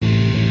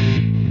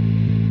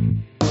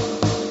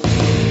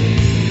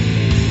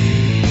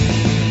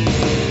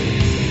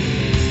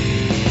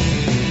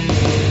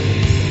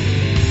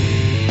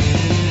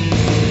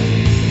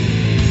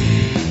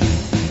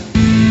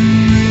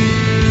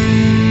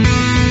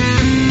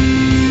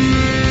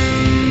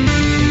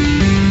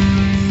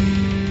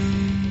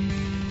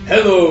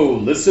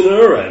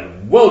listener,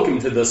 and welcome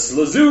to the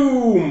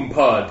Slazoom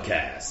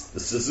Podcast.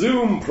 The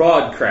Slazoom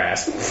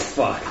Podcast,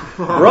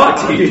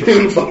 brought to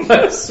you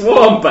by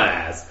Swamp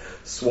Ass.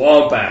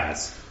 Swamp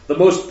Ass. The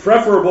most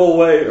preferable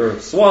way, or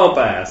Swamp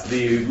Ass,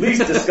 the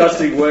least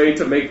disgusting way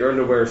to make your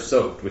underwear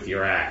soaked with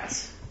your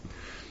ass.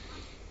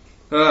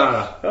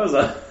 That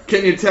was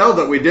Can you tell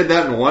that we did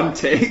that in one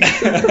take?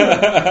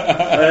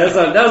 that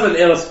was an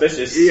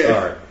inauspicious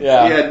start.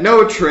 Yeah. He had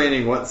no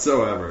training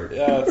whatsoever.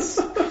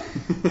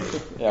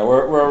 Yeah,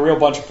 we're a real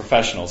bunch of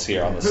professionals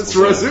here on this. It's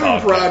Resume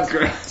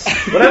Podcast.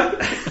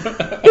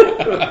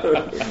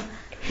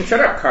 Shut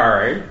up,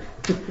 Kari.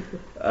 When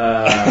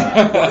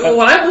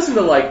I listen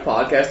to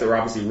podcasts that were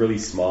obviously really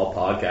small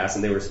podcasts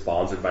and they were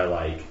sponsored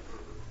by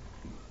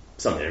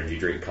some energy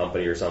drink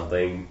company or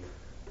something.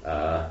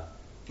 And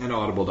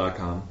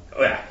Audible.com.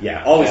 Oh,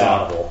 yeah, always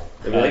Audible.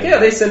 They'd be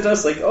they sent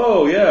us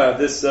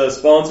this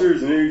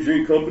sponsors an energy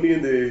drink company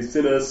and they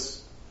sent us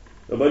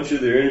a bunch of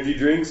their energy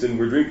drinks and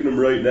we're drinking them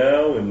right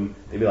now, and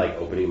they'd be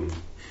opening and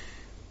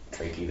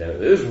drinking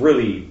them. It was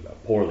really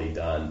poorly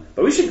done.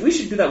 But we should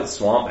do that with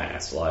Swamp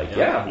Ass.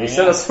 They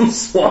sent us some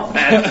Swamp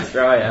Ass to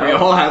try out. We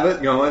all have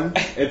it going.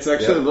 It's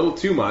actually a little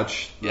too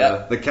much.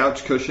 Yeah. The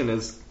couch cushion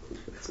is...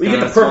 We get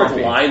the perfect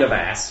line of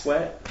ass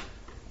sweat.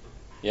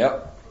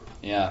 Yep.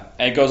 Yeah.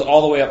 And it goes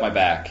all the way up my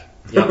back.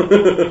 Yep.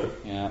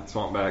 Yeah.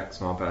 Swamp back,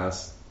 swamp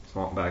ass,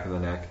 swamp back of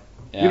the neck.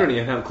 Yeah. You don't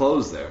even have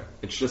clothes there.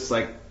 It's just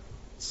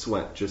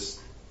sweat,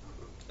 just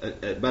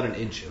about an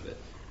inch of it.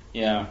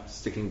 Yeah.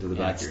 Sticking to the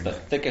back of your neck. It's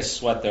neck. the thickest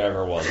sweat there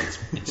ever was.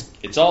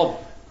 It's all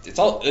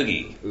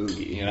oogie.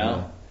 Oogie. You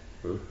know?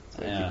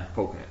 Yeah.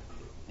 Poking it.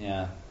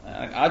 Yeah.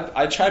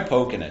 I try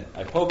poking it.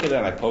 I poke it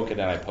and I poke it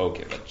and I poke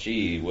it, but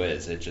gee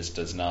whiz, it just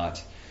does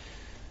not.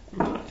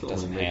 It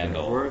doesn't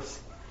handle. Worse.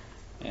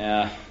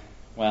 Yeah.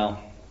 Well,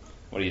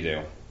 what do you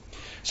do?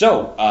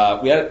 So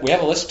we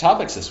have a list of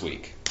topics this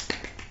week.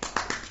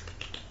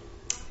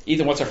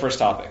 Ethan, what's our first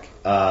topic?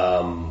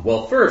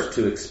 Well, first,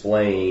 to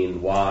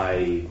explain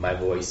why my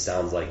voice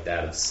sounds like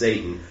that of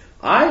Satan,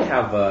 I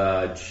have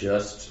I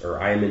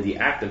am in the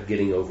act of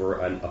getting over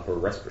an upper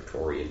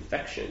respiratory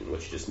infection,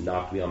 which just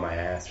knocked me on my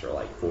ass for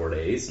 4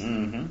 days.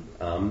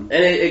 Mm-hmm. And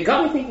it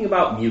got me thinking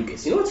about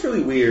mucus. You know what's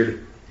really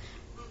weird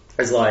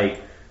is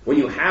when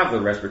you have the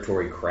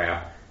respiratory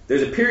crap,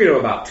 there's a period of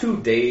about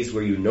 2 days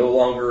where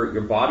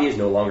your body is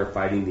no longer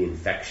fighting the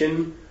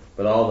infection,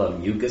 but all the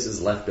mucus is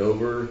left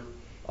over,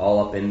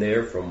 all up in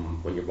there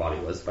from when your body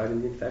was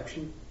fighting the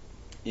infection.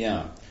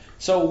 Yeah.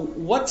 So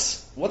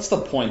what's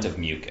the point of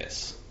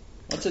mucus?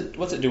 What's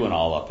it doing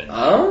all up in there?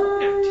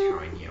 I'm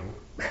telling you.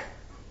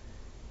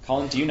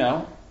 Colin, do you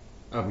know?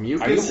 Of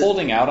mucus? Are you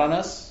holding out on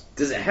us?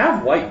 Does it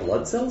have white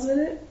blood cells in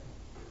it?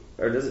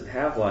 Or does it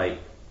have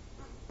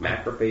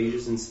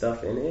macrophages and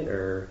stuff in it?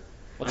 Or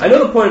I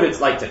know the point of it's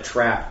to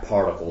trap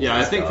particles. Yeah,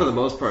 and I think stuff. for the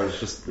most part it's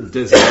just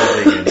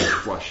dissolving and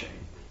flushing.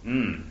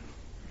 Mm.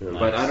 Nice.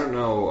 But I don't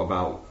know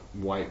about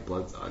white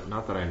blood cells.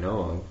 Not that I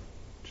know of.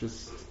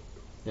 Just,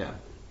 yeah.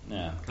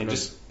 Yeah.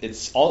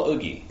 It's all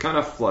oogie. Kind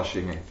of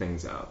flushing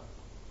things out.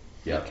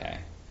 Yeah. Okay.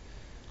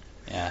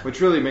 Yeah.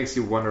 Which really makes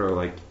you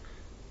wonder,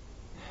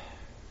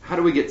 how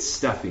do we get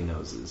stuffy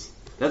noses?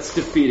 That's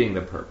defeating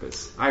the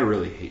purpose. I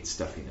really hate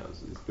stuffy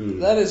noses.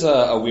 That is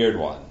a weird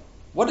one.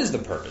 What is the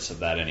purpose of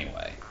that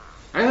anyway?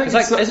 I think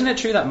isn't it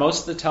true that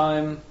most of the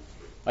time,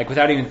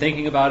 without even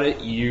thinking about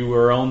it, you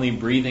are only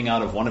breathing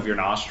out of one of your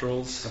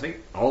nostrils? I think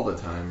all the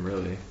time,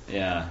 really.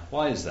 Yeah.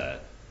 Why is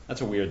that?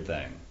 That's a weird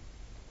thing.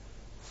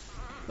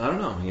 I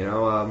don't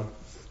know.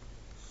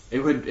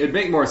 It'd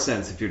make more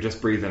sense if you're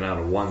just breathing out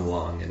of one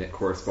lung and it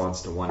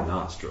corresponds to one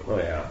nostril. Oh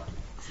yeah.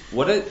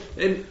 Would it?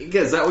 And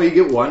because that way you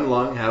get one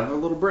lung, have a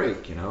little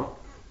break, and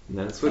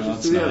then it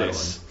switches to the other one.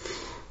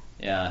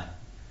 Yeah.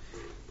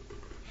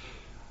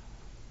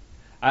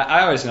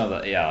 I always know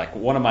that,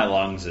 one of my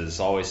lungs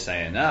is always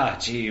saying,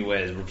 gee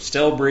whiz, we're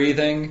still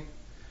breathing?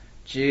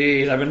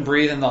 Geez, I've been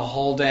breathing the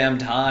whole damn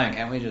time.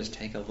 Can't we just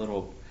take a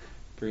little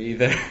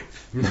breather?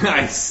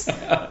 Nice.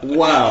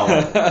 Wow.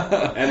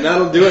 And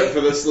that'll do it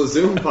for the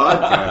Slazoom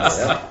podcast.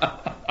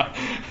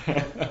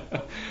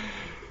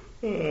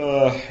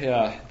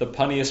 Yeah, the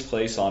punniest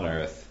place on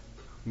earth.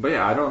 But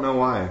yeah, I don't know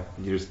why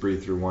you just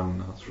breathe through one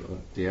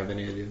nostril. Do you have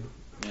any idea?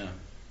 Yeah.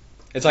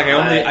 It's I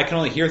can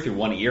only hear through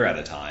one ear at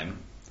a time.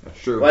 That's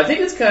true. Well, I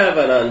think it's kind of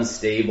an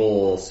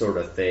unstable sort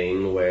of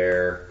thing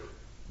where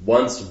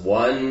once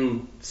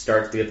one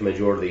starts to get the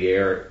majority of the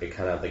air, it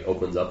kind of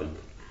opens up and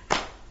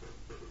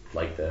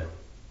I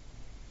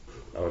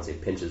wouldn't say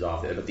pinches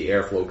off it, but the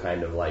airflow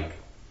kind of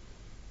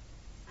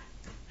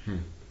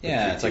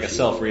Yeah, it's like a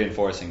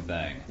self-reinforcing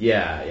thing.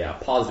 Yeah,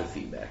 positive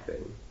feedback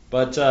thing.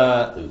 But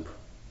loop.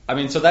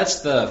 So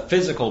that's the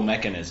physical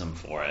mechanism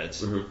for it.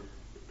 Mm-hmm.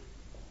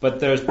 But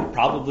there's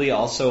probably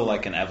also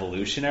an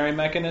evolutionary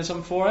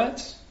mechanism for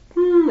it.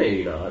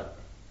 Maybe not.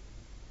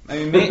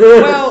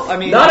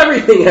 Not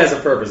everything has a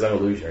purpose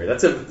evolutionary.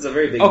 That's a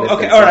very big misconception.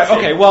 Okay, all right,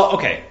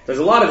 okay. There's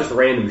a lot of just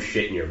random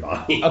shit in your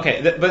body.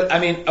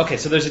 Okay,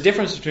 so there's a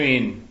difference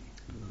between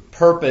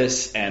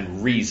purpose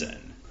and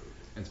reason.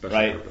 and special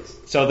right? purpose.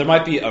 So there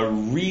might be a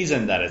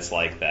reason that it's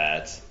like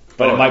that,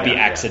 but Oh, it might be yeah,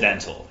 yeah.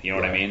 accidental. You know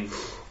what I Yeah. mean?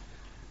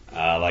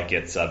 Like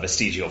it's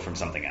vestigial from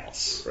something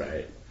else.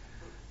 Right.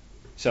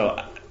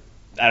 So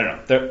I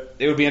don't know.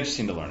 It would be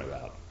interesting to learn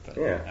about. But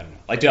Yeah. I don't know.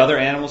 Like, do other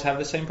animals have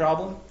the same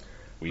problem?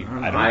 I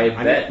don't know. I don't I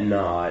know. bet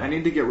not. I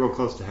need to get real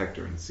close to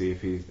Hector and see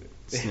if he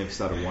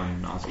sniffs out of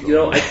one nostril. You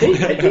know, I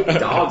think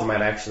dogs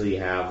might actually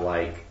have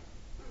like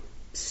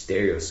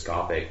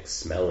stereoscopic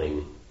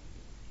smelling.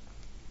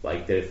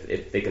 Like that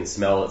if they can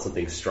smell that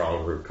something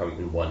stronger come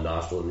in one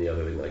nostril than the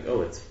other, they're like,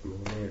 oh, it's from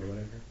over there or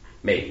whatever.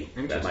 Maybe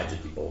that Interesting. might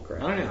just be bull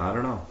crap. I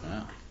don't know.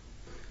 Yeah.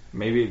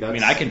 Maybe that's. I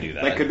mean, I can do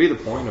that. That could be the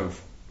point of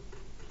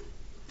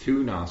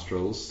two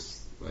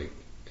nostrils. Like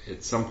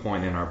at some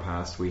point in our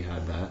past, we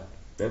had that,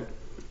 Yeah.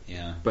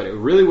 Yeah. but it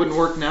really wouldn't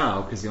work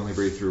now because you only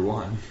breathe through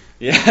one.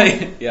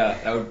 Yeah.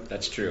 Yeah.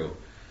 That's true.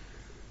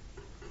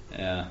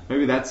 Yeah.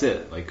 Maybe that's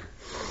it. Like,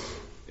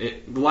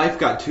 life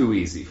got too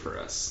easy for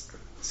us.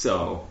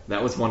 So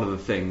that was one of the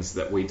things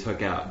that we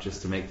took out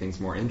just to make things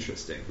more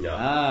interesting.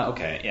 Yeah.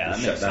 Okay. Yeah, that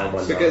Shut makes down sense.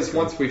 one Because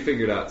nostril. once we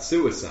figured out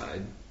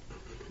suicide,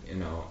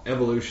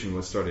 evolution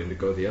was starting to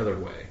go the other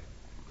way.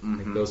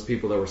 Like those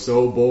people that were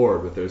so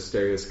bored with their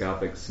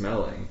stereoscopic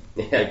smelling,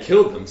 they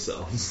killed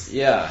themselves.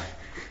 Yeah.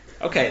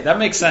 Okay, that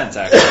makes sense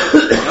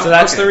actually. So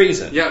that's Okay. the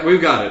reason. Yeah,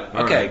 we've got it.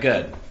 All Okay, right.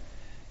 good.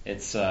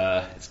 It's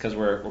because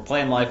we're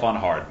playing life on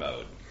hard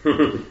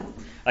mode.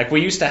 Like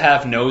we used to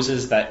have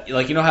noses that,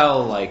 like, you know how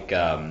like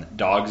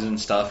dogs and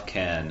stuff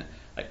can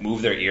like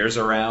move their ears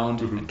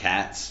around and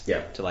cats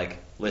Yeah. to like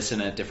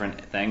listen at different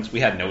things. We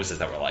had noses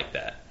that were like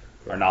that.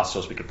 Our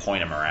nostrils, we could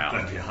point them around.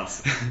 That'd be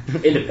awesome.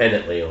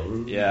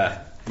 Independently.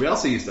 Yeah. We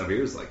also used to have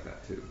ears like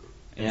that too.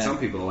 And Yeah. some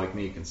people like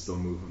me can still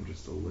move them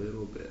just a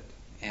little bit.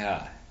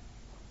 Yeah.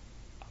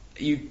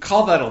 You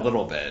call that a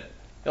little bit.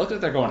 They look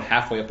like they're going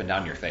halfway up and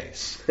down your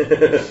face.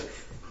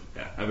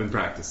 Yeah, I've been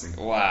practicing.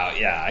 Wow,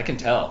 yeah, I can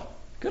tell.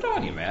 Good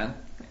on you, man.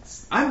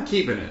 I'm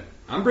keeping it.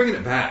 I'm bringing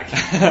it back.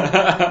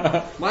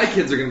 My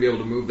kids are going to be able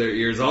to move their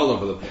ears all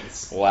over the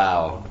place.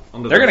 Wow.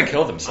 Under They're their- going to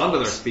kill themselves.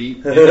 Onto their feet,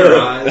 in their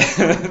eyes,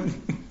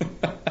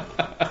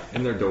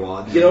 in their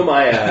dawad. You know,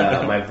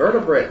 my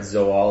vertebrate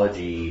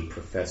zoology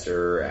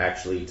professor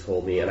actually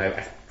told me, and I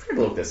tried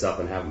to look this up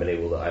and haven't been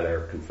able to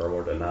either confirm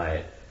or deny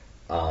it,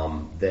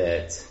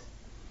 that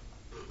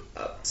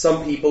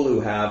some people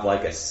who have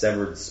like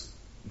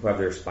who have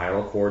their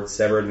spinal cord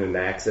severed in an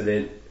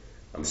accident,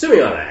 I'm assuming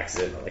not an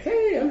accident, I'm like,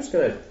 hey, I'm just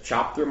going to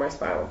chop through my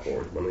spinal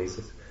cord one of these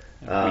days.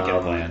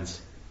 Weekend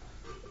plans.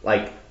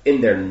 Like in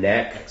their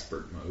neck,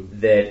 Expert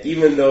mode. that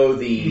even though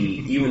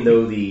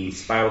the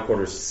spinal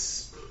cord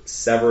is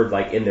severed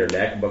like in their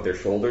neck above their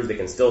shoulders, they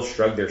can still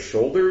shrug their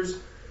shoulders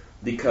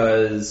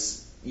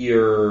because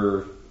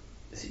your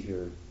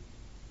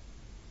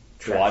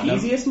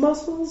trapezius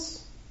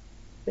muscles,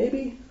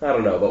 maybe, I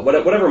don't know, but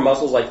whatever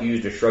muscles like you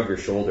use to shrug your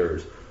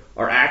shoulders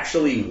are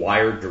actually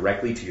wired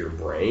directly to your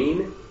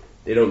brain.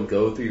 They don't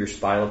go through your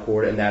spinal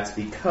cord, and that's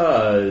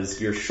because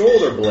your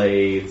shoulder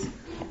blades,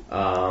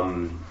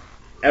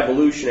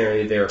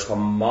 evolutionarily, they're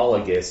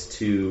homologous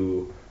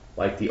to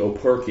like the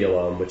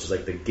operculum, which is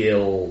like the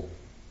gill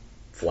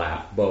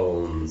flap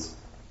bones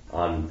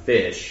on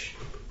fish.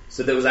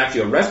 So there was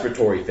actually a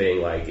respiratory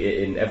thing. Like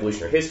in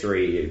evolutionary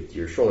history,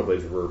 your shoulder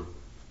blades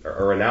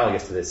are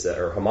analogous to this,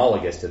 or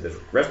homologous to this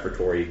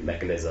respiratory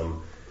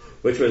mechanism,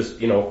 which was,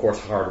 of course,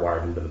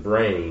 hardwired into the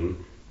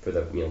brain for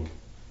the,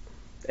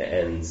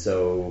 and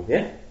so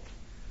yeah.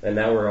 And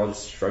now we're all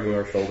just shrugging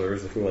our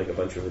shoulders, looking like a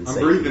bunch of insane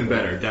I'm breathing people.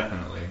 better,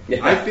 definitely.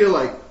 Yeah. I feel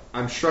like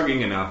I'm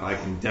shrugging enough. I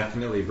can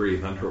definitely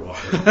breathe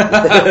underwater.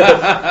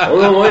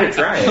 Only way to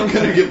try I'm it.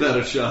 gonna give that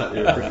a shot.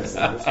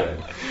 That's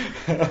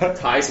right.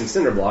 Tie some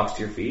cinder blocks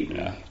to your feet.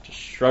 Yeah. Just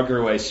shrug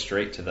your way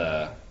straight to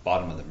the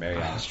bottom of the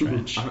Marianas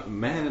Trench. A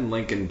man in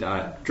Lincoln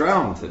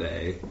drowned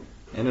today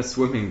in a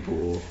swimming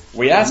pool.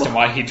 We asked him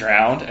why he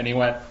drowned, and he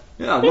went,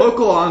 Yeah,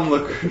 local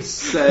onlookers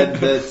said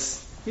that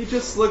he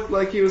just looked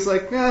like he was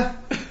like,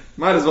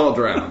 might as well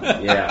drown.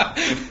 Yeah.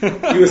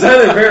 He was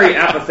either very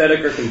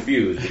apathetic or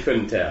confused. You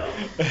couldn't tell.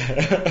 like,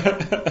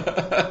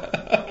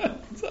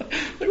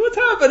 what's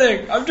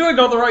happening? I'm doing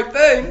all the right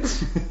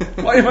things.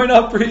 Why am I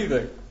not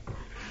breathing?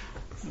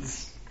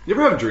 You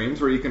ever have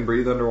dreams where you can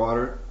breathe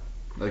underwater?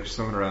 Like you're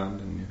swimming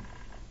around and you...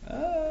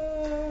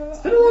 It's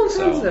been a long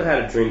time since I've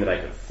had a dream that I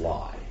could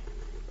fly.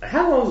 I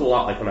had one a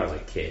lot like when I was a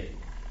kid,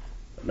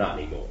 but not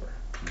anymore.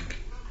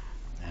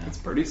 It's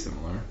pretty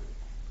similar.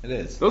 It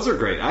is. Those are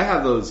great. I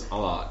have those a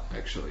lot,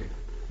 actually.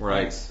 Where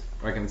Nice.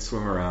 I can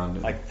swim around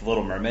and, Like the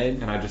Little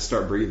Mermaid? and I just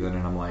start breathing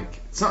and I'm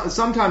like...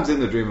 sometimes in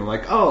the dream I'm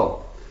like,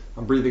 oh,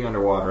 I'm breathing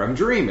underwater. I'm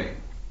dreaming.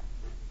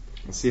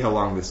 Let's see how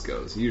long this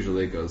goes.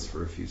 Usually it goes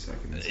for a few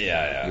seconds.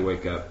 Yeah. You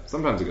wake up.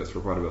 Sometimes it goes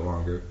for quite a bit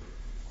longer.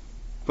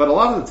 But a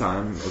lot of the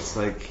time, it's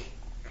like,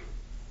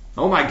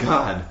 oh my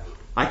god,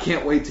 I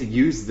can't wait to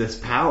use this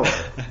power.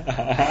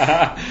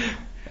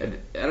 And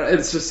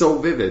it's just so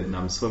vivid. And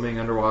I'm swimming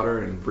underwater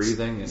and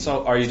breathing. And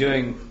So, are you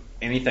doing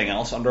anything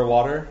else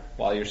underwater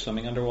while you're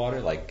swimming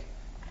underwater? Like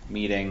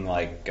meeting,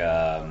 like,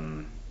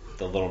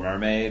 the Little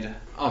Mermaid.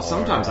 Oh,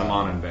 sometimes I'm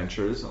on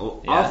adventures.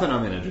 Often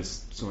I'm in a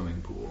just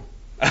swimming pool.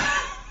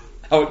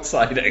 How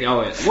exciting!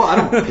 Oh, yeah. Well, I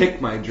don't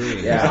pick my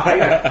dreams.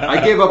 Yeah.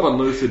 I gave up on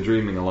lucid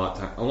dreaming a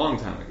long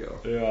time ago.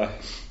 Yeah.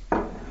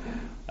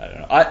 I don't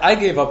know. I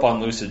gave up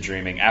on lucid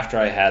dreaming after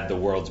I had the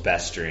world's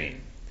best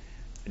dream.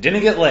 I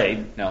didn't get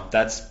laid. No,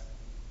 that's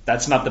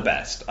not the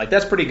best. Like,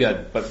 that's pretty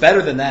good. But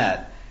better than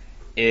that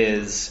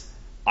is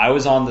I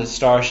was on the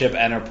Starship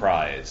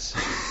Enterprise.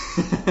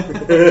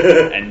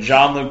 And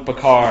Jean-Luc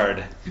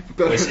Picard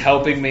was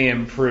helping me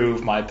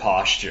improve my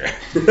posture.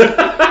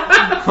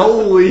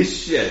 Holy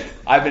shit.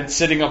 I've been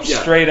sitting up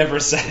straight ever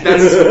since.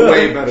 That's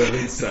way better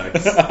than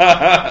sex.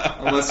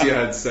 Unless you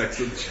had sex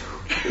with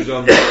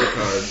Jean-Luc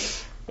Picard.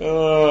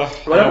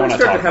 Whenever I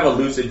start to have a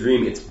lucid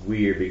dream, it's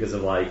weird because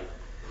of like,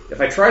 if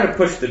I try to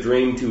push the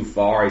dream too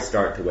far, I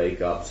start to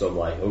wake up. So I'm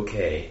like,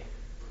 okay,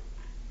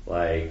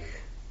 like,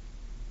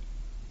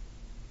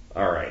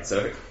 all right.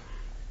 So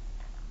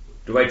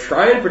do I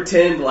try and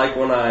pretend like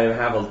when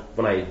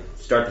I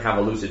start to have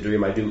a lucid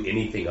dream, I do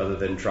anything other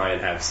than try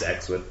and have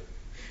sex with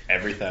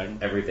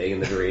everything in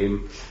the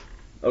dream?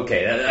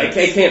 Okay, I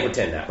can't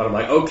pretend that, but I'm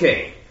like,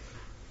 okay.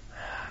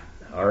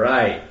 All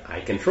right, I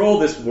control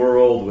this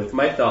world with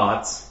my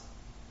thoughts.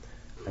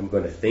 I'm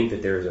going to think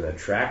that there's an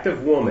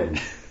attractive woman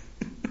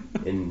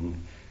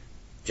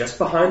just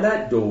behind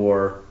that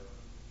door,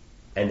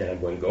 and then I'm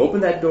going to go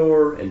open that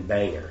door and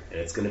bang her, and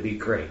it's going to be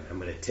great. I'm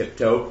going to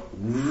tiptoe.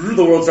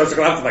 The world starts to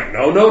go out. I'm like,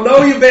 no,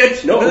 you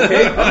bitch. No,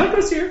 okay, I'm not going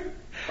to see her.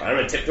 I'm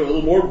going to tiptoe a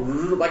little more.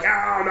 I'm like,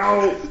 oh,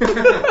 no.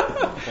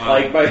 Wow.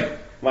 Like,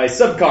 my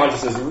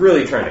subconscious is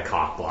really trying to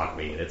cock block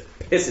me, and it's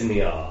pissing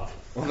me off.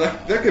 Well,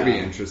 that could be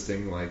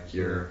interesting. Like,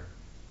 you're...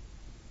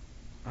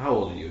 How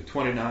old are you?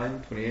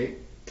 29? 28?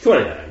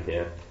 29,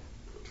 yeah.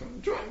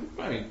 20,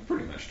 I mean,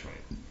 pretty much 20.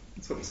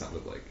 That's what it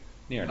sounded like.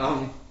 Near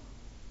enough.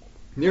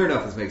 Near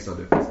enough, this makes no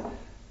difference.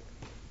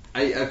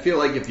 I feel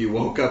like if you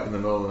woke up in the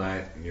middle of the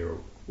night and your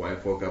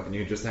wife woke up and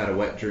you just had a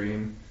wet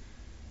dream,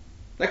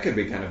 that could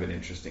be kind of an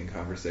interesting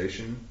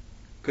conversation.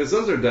 Because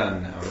those are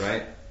done now,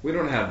 right? We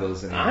don't have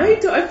those anymore. I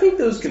think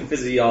those can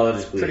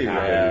physiologically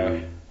happen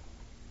rare.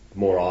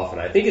 More often.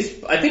 I think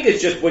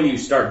it's just when you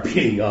start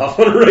beating off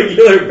on a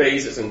regular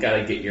basis and kind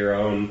of get your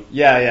own.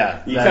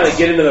 Yeah. You kind of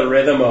get into the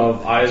rhythm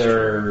of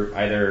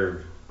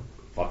either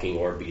fucking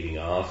or beating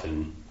off,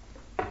 and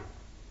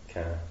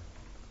kind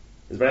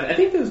of. But I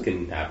think those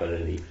can happen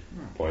at any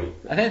point.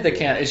 I think they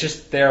can. It's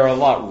just they're a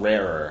lot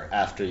rarer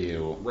after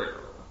you.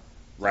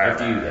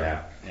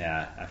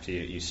 After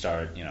you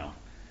start,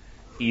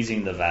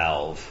 easing the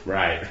valve,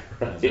 right,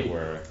 as it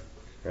were.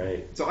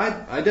 Right. So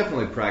I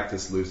definitely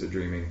practiced lucid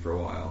dreaming for a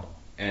while,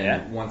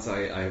 and once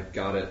I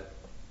got it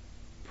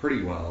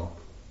pretty well,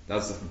 that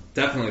was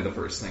definitely the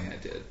first thing I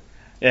did.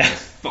 Yeah. I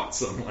just fucked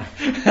someone,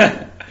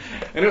 and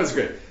it was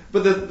great.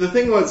 But the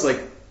thing was, like,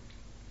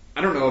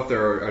 I don't know if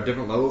there are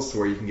different levels to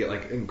where you can get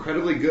like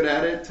incredibly good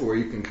at it, to where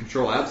you can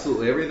control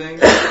absolutely everything.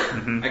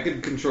 Mm-hmm. I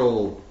could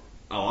control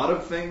a lot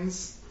of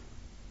things,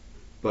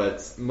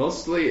 but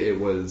mostly it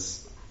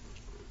was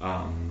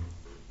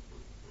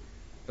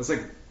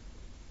like.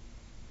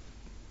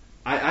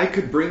 I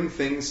could bring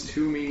things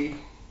to me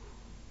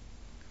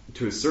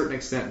to a certain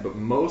extent, but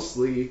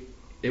mostly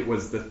it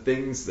was the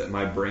things that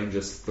my brain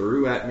just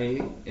threw at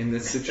me in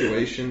this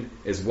situation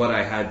is what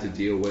I had to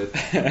deal with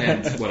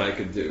and what I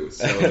could do.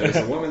 So there's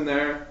a woman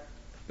there,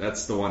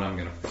 that's the one I'm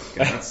going to fuck,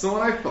 and that's the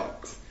one I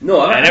fucked.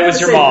 No, and it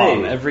was your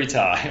mom every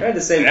time. I had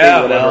the same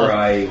thing whenever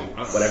I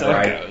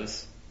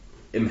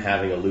am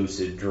having a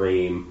lucid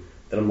dream,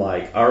 that I'm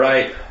like, all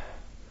right,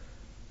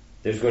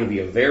 there's going to be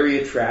a very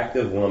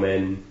attractive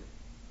woman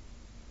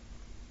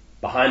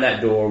behind that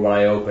door when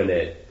I open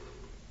it,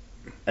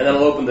 and then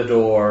I'll open the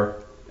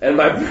door, and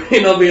my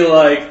brain will be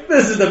like,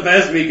 this is the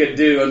best we could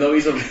do, and there'll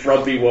be some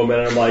frumpy woman,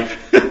 and I'm like,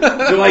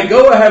 do I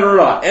go ahead or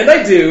not? And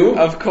I do.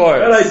 Of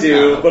course. And I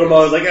do, but I'm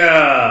always like,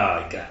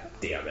 god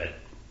damn it.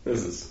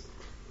 This is...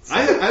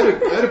 I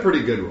had a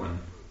pretty good one,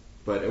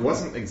 but it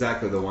wasn't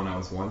exactly the one I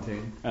was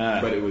wanting,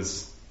 but it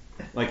was,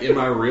 like, in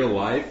my real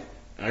life,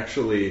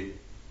 actually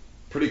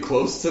pretty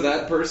close to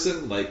that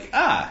person, like,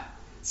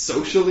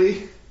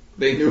 socially.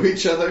 They knew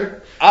each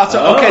other.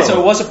 Okay,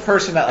 so it was a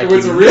person that, like, it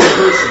was a real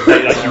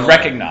person that you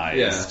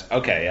recognized. Yeah.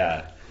 Okay,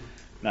 yeah.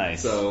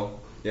 Nice. So,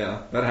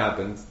 yeah, that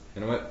happened.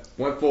 And it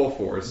went full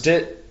force.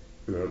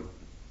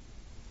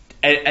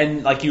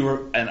 And like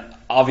and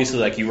obviously,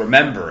 like, you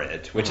remember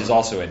it, which is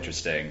also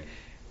interesting.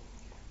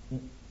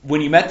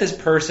 When you met this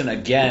person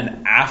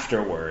again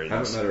afterwards... I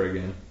haven't met her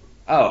again.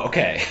 Oh,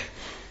 okay.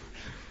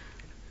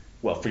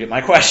 Well, forget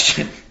my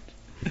question.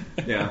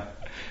 Yeah.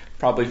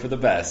 Probably for the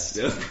best.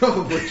 Yeah, that's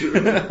probably true.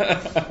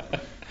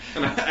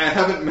 And I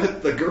haven't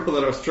met the girl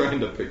that I was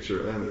trying to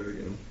picture either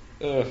again.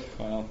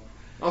 Well.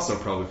 Also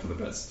probably for the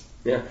best.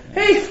 Yeah.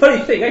 Hey,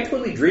 funny thing, I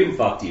totally dream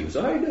fucked you,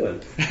 so how you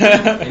doing?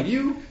 And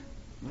you?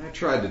 I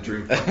tried to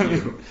dream fuck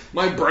you.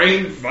 My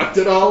brain fucked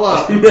it all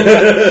up.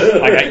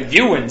 I got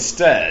you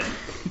instead.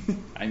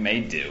 I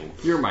may do.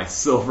 You're my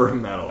silver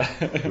medal.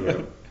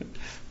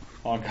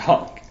 Honk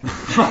honk.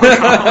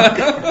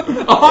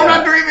 Oh, I'm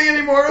not dreaming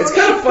anymore. It's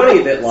kind of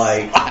funny that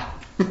like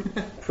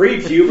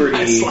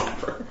pre-puberty,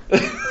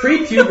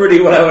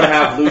 when I would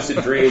have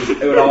lucid dreams,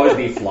 it would always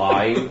be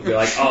flying. Be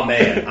like, oh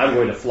man, I'm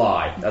going to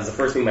fly. That's the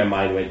first thing my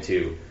mind went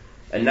to.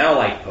 And now,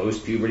 like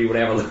post-puberty, when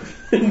I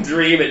have a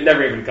dream, it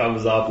never even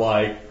comes up.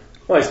 Like,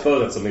 well, I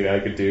suppose that's something I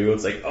could do.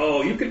 It's like,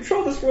 oh, you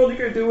control this world, you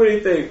can do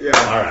anything. Yeah.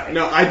 All right.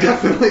 No, I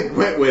definitely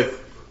went with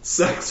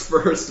sex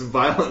first,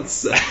 violence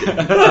second.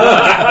 Never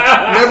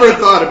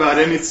thought about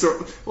any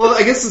sort. Well,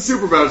 I guess the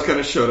superpowers kind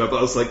of showed up.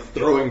 I was like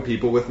throwing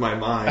people with my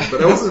mind,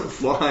 but I wasn't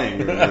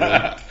flying. Or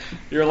anything.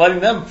 You're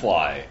letting them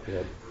fly.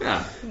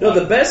 Yeah. No,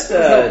 the best,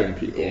 helping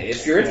people.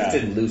 if you're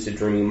interested in lucid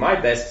dreaming, my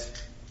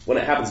best, when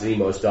it happens to me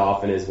most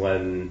often, is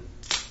when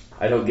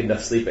I don't get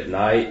enough sleep at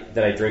night,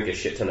 then I drink a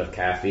shit ton of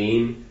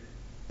caffeine.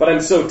 But I'm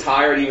so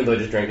tired, even though I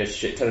just drank a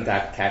shit ton of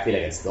caffeine,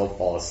 I can still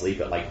fall asleep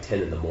at like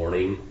 10 in the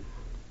morning.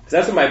 Because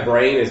that's when my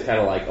brain is kind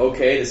of like,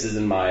 okay, this is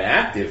in my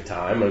active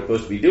time, I'm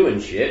supposed to be doing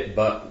shit,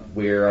 but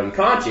we're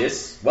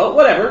unconscious. Well,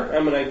 whatever,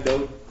 I'm gonna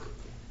go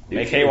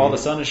Make hay while the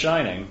sun is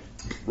shining.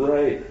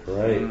 Right.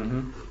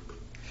 Mm-hmm.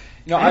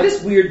 I had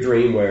this weird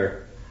dream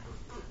where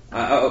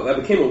I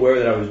became aware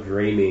that I was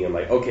dreaming. I'm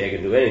like, okay, I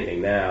can do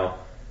anything now.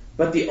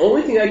 But the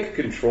only thing I could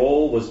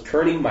control was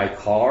turning my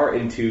car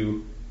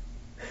into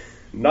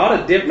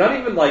not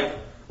even like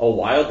a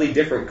wildly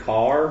different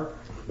car,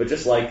 but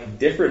just like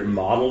different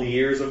model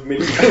years of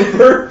Mini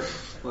Cooper.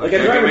 Like I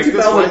drive a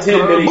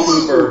 2010 Mini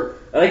Cooper,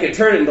 and I could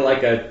turn it into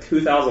like a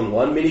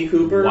 2001 Mini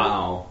Cooper.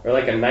 Wow. Or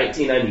like a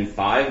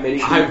 1995 Mini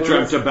Cooper. I've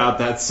dreamt about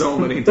that so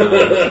many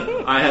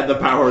times. I had the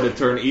power to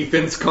turn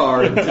Ethan's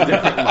car into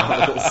different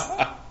models.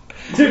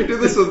 Dude, do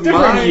this with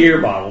different mine. year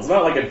models,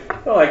 not like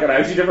an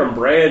actually different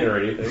brand or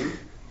anything.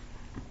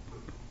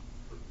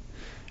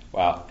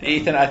 Wow.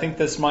 Ethan, I think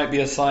this might be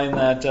a sign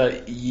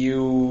that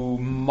you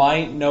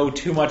might know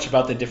too much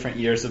about the different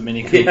years of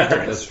Mini Coopers. Yeah,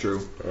 That's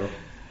true.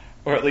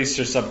 Or at least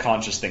your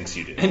subconscious thinks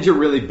you do. And you're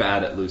really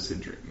bad at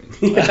lucid dreaming.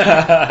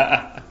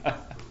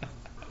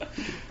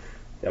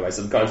 Yeah, my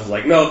subconscious is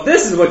like, no,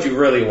 this is what you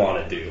really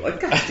want to do. Like,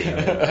 god damn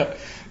it.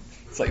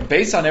 It's like,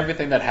 based on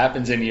everything that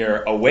happens in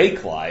your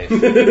awake life,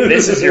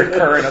 this is your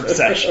current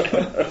obsession.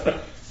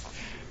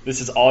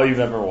 This is all you've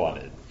ever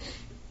wanted.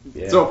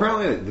 Yeah. So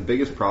apparently the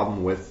biggest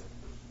problem with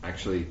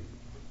actually,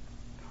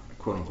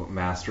 quote-unquote,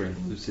 mastering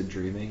lucid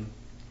dreaming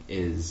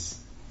is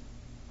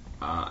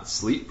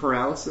sleep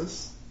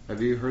paralysis.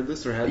 Have you heard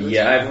this or had this?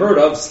 Yeah, I've heard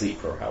of sleep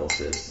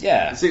paralysis.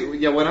 Yeah. See,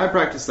 yeah, when I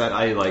practiced that,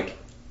 I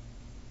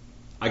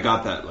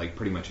got that like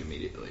pretty much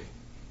immediately,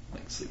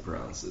 like sleep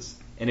paralysis,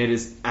 and it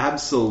is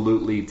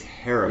absolutely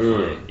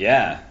terrifying.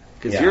 Yeah.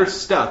 Because you're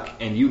stuck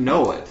and you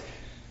know it,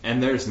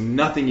 and there's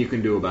nothing you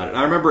can do about it.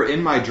 I remember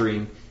in my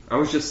dream, I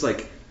was just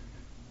like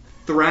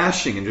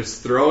thrashing and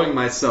just throwing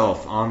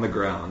myself on the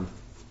ground,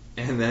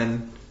 and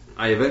then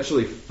I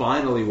eventually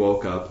finally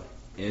woke up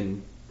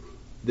in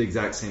the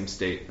exact same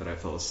state that I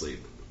fell asleep.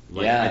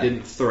 Like, Yeah. I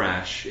didn't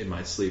thrash in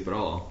my sleep at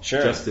all.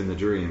 Sure. Just in the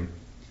dream.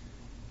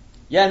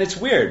 Yeah, and it's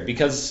weird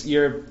because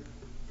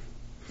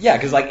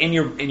because like in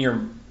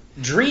your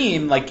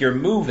dream, like you're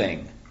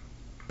moving,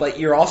 but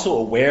you're also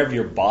aware of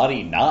your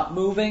body not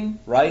moving,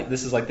 right?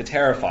 This is like the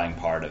terrifying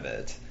part of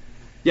it.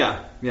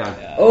 Yeah.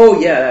 Oh,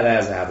 yeah, that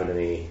has happened to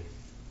me.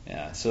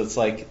 Yeah, so it's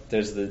like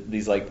there's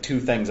these like two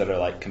things that are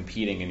like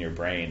competing in your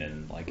brain,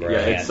 and like you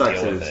Yeah, can't it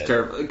sucks. deal with It's it.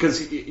 terrible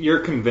because you're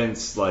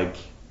convinced like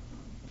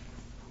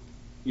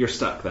you're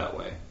stuck that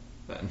way.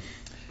 Then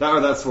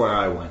that's where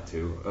I went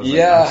to. I was like,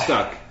 Yeah. I'm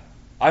stuck.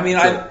 I mean,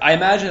 So- I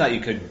imagine that you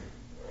could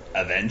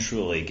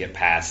eventually get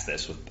past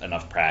this with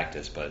enough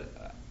practice, but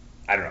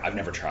I don't know. I've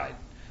never tried.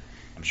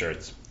 I'm sure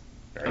it's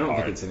very I don't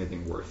hard. think it's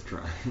anything worth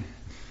trying.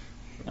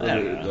 I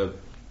don't know. I don't know.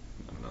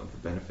 The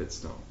benefits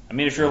don't. I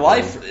mean, if your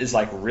life is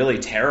like really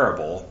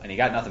terrible and you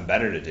got nothing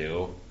better to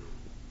do,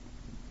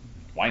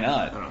 why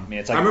not? I don't know. I mean,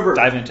 it's like I remember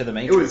diving into the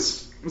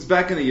Matrix. It was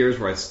back in the years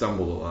where I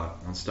stumbled a lot.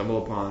 I kept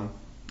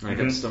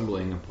Mhm.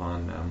 stumbling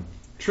upon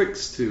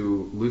tricks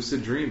to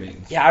lucid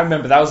dreaming. Yeah, I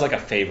remember that was like a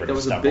favorite That to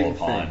was a stumble big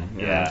upon. thing,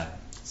 Yeah.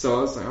 So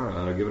I was like, all right,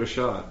 I'll give it a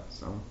shot.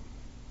 So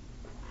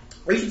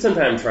Or you should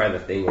sometime try the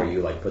thing where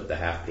you like put the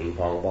half ping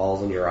pong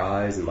balls in your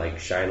eyes and like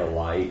shine a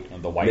light.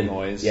 And the white then,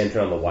 noise. Yeah, and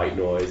turn on the white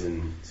noise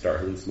and start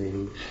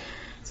hallucinating.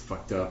 it's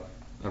fucked up.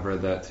 I've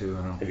read that too.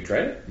 I Have don't you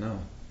tried it? know.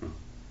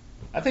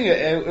 I think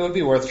it would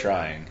be worth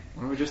trying.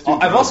 Why don't we just do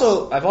I've drugs?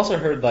 also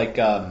heard like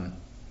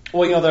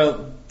they're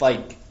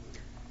like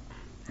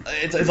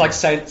it's like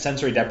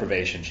sensory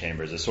deprivation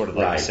chambers. It's sort of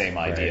like Right, the same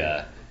right.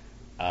 idea,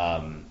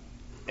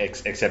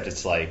 except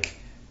it's like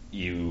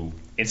you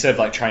instead of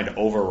like trying to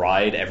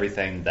override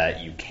everything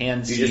that you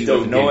can see just with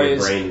don't give your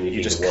noise, brain anything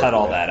you just to work cut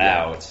all with, that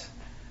yeah. out.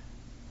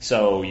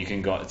 So you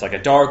can go. It's like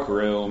a dark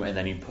room, and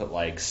then you put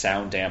like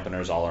sound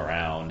dampeners all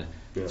around.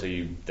 Yeah.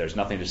 So there's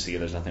nothing to see,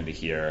 there's nothing to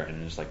hear,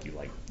 and just like you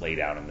like lay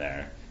down in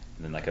there,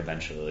 and then like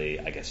eventually,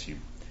 I guess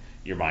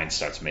your mind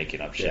starts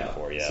making up shit Yeah.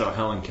 for you. So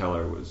Helen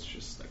Keller was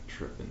just like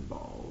tripping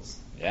balls.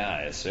 Yeah,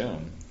 I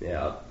assume.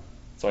 Yeah.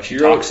 That's why she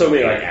She wrote talks so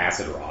many weird. like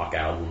acid rock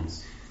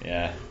albums.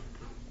 Yeah.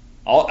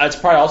 That's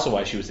probably also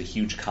why she was a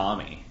huge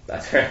commie.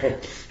 That's right.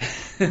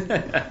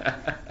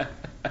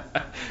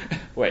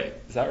 Wait,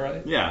 is that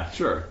right? Yeah,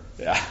 sure.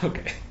 Yeah,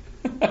 okay.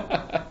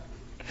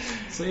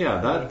 So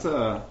yeah,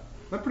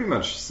 that pretty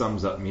much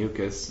sums up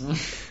mucus.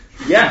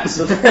 Yeah,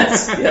 so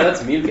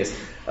that's mucus.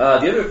 The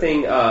other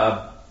thing,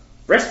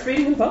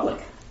 breastfeeding in public.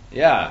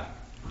 Yeah.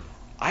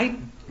 I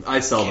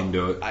seldom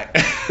do it.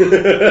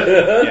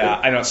 Yeah,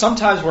 I know.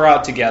 Sometimes we're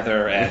out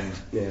together and,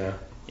 Yeah.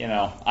 you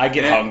know, I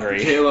get hungry.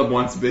 Caleb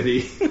wants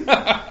Biddy.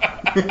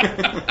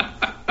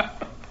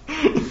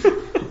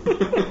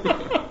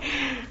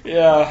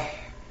 Yeah.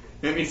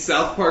 Any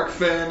South Park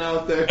fan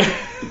out there?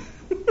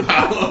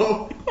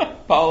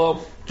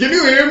 Paulo. Can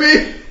you hear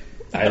me?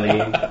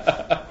 Eileen.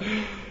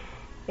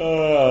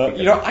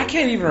 You know, I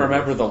can't even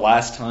remember the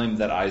last time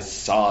that I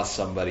saw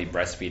somebody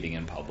breastfeeding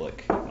in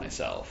public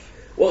myself.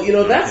 Well, you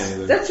know, Yeah, I can't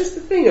either. that's just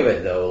the thing of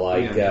it, though.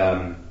 Like,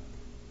 Yeah.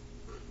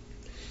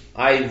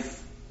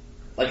 I've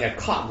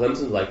caught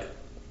glimpses like,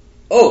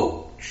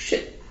 oh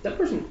shit, that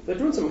person, they're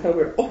doing something kind of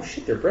weird. Oh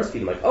shit, they're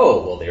breastfeeding. Like,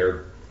 oh well,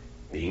 they're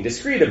being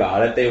discreet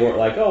about it. They weren't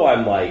like, oh,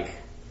 I'm like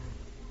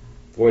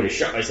going to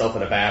shut myself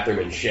in a bathroom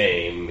in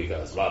shame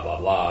because blah blah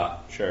blah.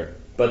 Sure.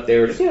 But they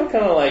were just, you know,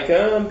 kind of like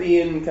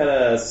being kind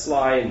of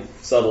sly and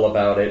subtle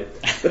about it.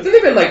 But then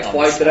they've been like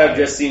twice that I've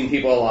just seen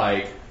people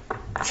like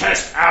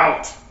chest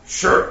out,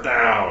 shirt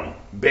down,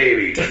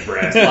 baby to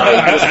breast.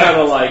 Like, just kind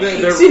of like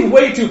they seem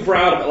way too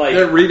proud of it. Like,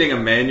 They're reading a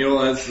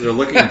manual as they're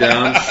looking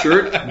down,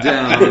 shirt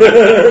down,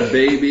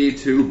 baby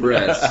to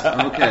breast.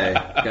 Okay,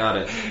 got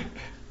it.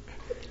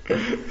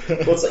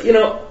 well, it's like, you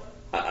know,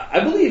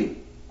 I believe,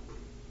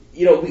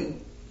 you know,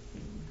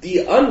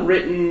 the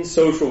unwritten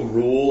social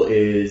rule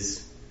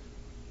is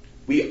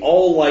we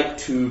all like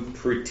to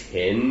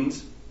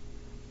pretend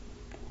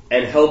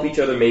and help each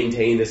other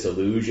maintain this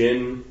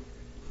illusion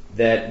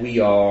that we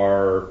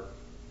are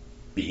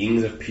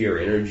beings of pure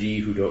energy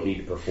who don't need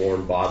to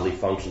perform bodily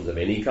functions of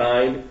any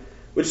kind,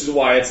 which is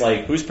why it's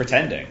like Who's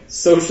pretending?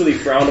 socially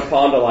frowned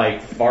upon to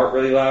like fart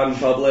really loud in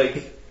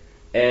public,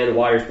 and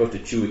why you're supposed to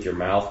chew with your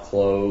mouth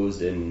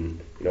closed, and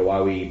you know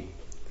why we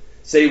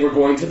say we're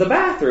going to the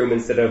bathroom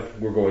instead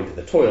of we're going to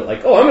the toilet.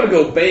 Like, oh, I'm going to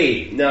go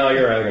bathe. No,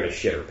 you're either going to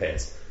shit or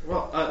piss.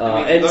 Well,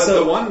 and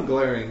so- the one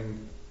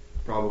glaring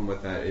problem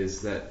with that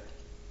is that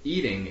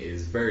eating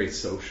is very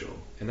social,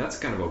 and that's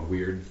kind of a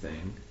weird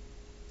thing.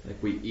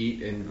 Like, we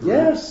eat in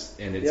groups,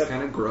 and it's Yep.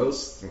 kind of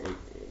gross.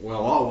 We'll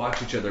all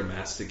watch each other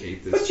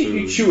masticate this But food.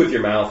 you chew with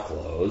your mouth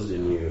closed,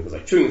 and it's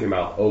like chewing with your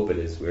mouth open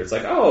is weird. It's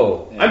like,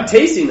 oh, Yeah. I'm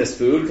tasting this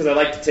food because I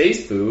like to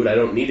taste food. I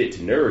don't need it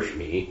to nourish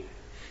me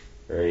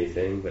or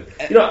anything. But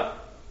you know,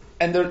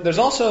 And there's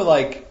also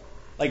like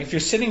if you're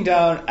sitting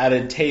down at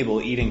a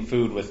table eating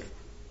food with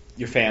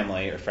your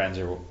family or friends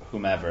or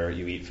whomever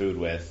you eat food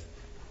with,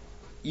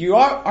 you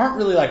aren't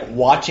really like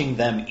watching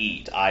them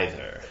eat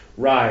either.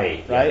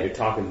 right? Right? You're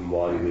talking to them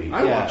while you eat.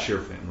 I Yeah. watch your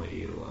family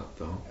eat a lot,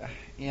 though.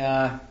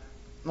 Yeah.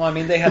 Well, I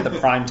mean, they had the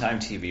primetime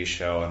TV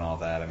show and all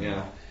that. I mean,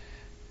 Yeah.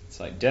 it's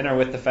like dinner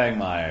with the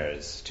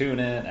Fangmeyers. Tune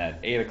in at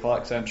 8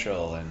 o'clock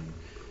Central and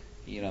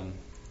eat them.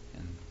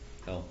 And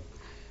they'll,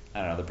 I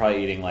don't know, they're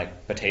probably eating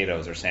like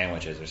potatoes or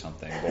sandwiches or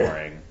something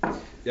boring.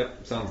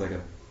 Yep, sounds like a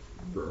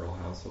rural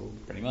household.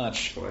 Pretty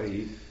much. That's what I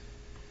eat.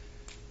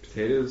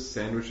 Potatoes,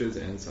 sandwiches,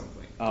 and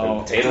something.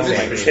 Oh, Potato oh my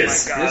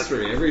sandwiches. God.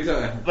 Mystery every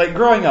time. Like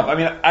growing up, I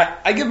mean,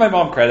 I give my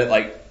mom credit.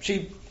 Like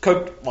she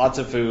cooked lots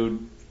of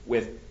food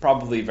with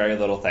probably very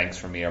little thanks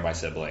from me or my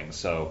siblings.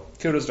 So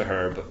kudos to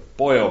her. But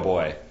boy, oh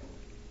boy,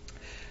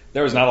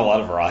 there was not a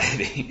lot of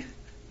variety.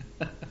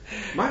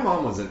 My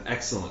mom was an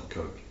excellent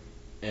cook.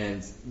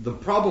 And the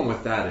problem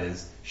with that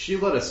is she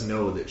let us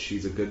know that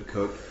she's a good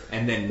cook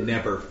and then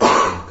never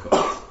fucking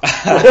cooked.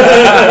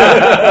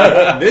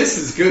 This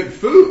is good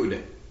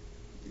food.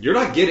 You're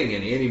not getting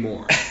any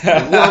anymore.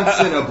 Once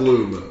in a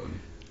blue moon.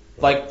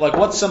 like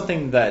what's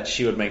something that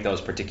she would make that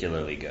was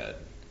particularly good?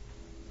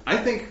 I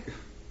think,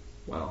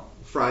 well,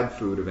 fried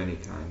food of any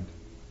kind.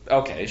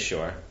 Okay,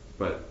 sure.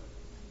 But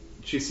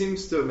she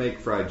seems to make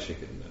fried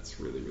chicken that's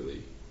really,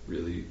 really,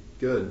 really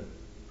good.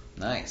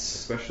 Nice.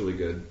 Especially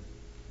good.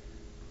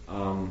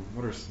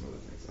 What are some other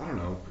things? I don't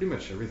know. Pretty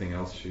much everything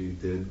else she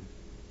did.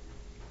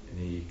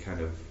 Any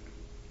kind of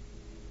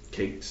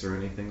cakes or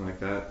anything like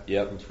that.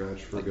 Yep. From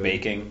scratch for Like good.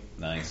 baking.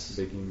 Nice.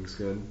 Baking is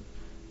good.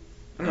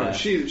 I don't know.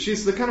 Yeah.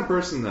 She's the kind of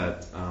person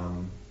that,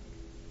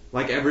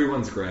 like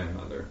everyone's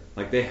grandmother.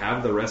 Like they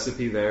have the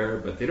recipe there,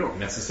 but they don't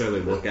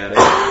necessarily look at it.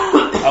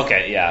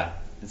 Okay, yeah.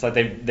 It's like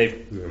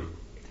they've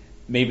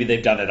maybe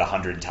they've done it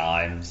 100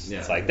 times. Yeah.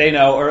 It's like they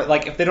know, or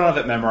like if they don't have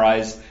it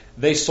memorized,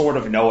 they sort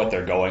of know what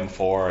they're going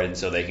for, and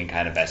so they can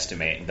kind of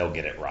estimate and they'll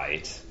get it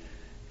right.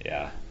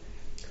 Yeah.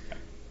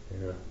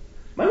 Yeah.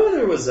 My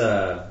mother was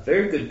a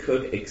very good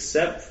cook,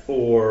 except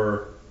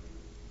for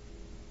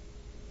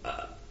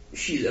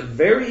she's a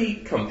very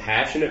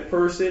compassionate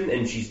person,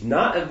 and she's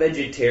not a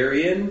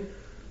vegetarian,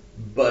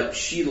 but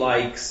she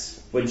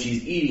likes, when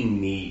she's eating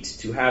meat,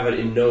 to have it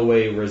in no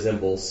way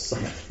resemble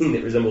something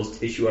that resembles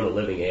tissue on a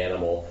living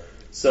animal.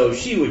 So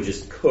she would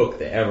just cook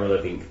the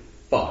ever-living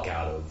fuck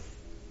out of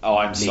Oh,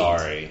 I'm meat.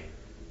 sorry.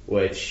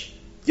 which,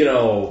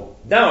 now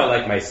I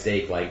like my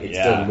steak, like, it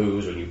still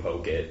moves when you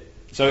poke it.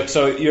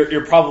 So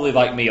you're probably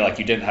like me, like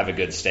you didn't have a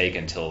good steak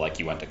until like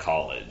you went to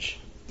college.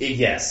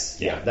 Yes,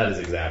 yeah, that is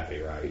exactly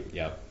right.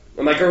 Yep.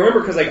 And like I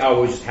remember because like I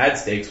always just had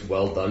steaks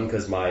well done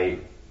because my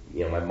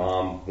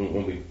mom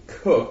when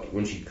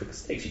she'd cook a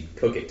steak she'd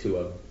cook it to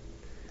a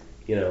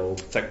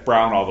it's like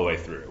brown all the way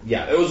through.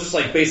 Yeah, it was just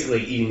like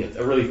basically eating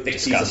a really thick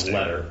piece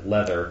of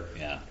leather.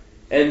 Yeah.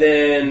 And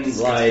then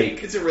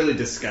like it's really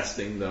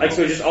disgusting though. Like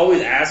so just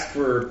always ask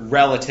for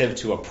relative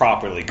to a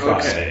properly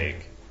cooked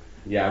steak.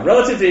 Yeah,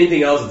 relative to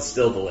anything else, it's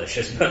still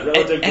delicious. But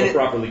relative to a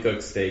properly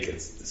cooked steak,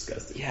 it's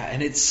disgusting. Yeah,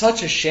 and it's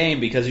such a shame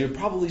because you're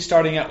probably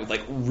starting out with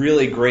like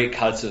really great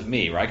cuts of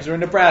meat, right? Because we're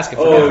in Nebraska.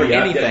 For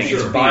anything,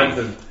 you're just buying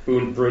the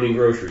Bruning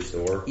grocery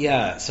store.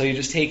 Yeah, so you're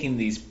just taking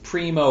these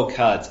primo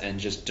cuts and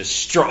just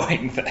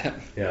destroying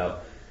them. Yeah,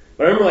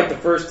 but I remember like the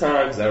first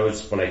time because I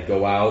was when I'd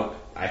go out,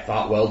 I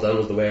thought well done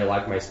was the way I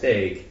liked my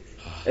steak,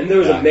 and there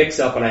was a mix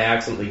up, and I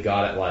accidentally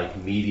got it like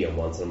medium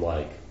once. And I'm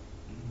like,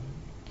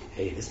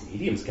 hey, this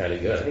medium's kind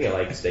of good. I think I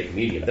like steak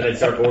medium. Then I'd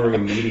start ordering a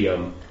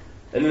medium,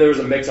 and then there was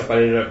a mix-up.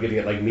 I ended up getting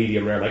it like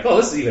medium rare. I'm like, oh,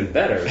 this is even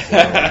better.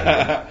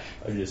 So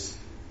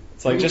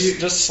it's like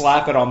just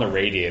slap it on the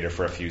radiator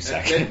for a few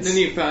seconds. Then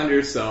you found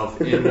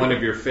yourself in one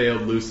of your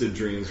failed lucid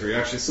dreams where you're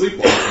actually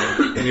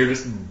sleepwalking and you're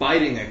just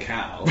biting a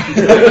cow. Oh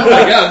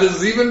my god, this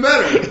is even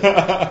better.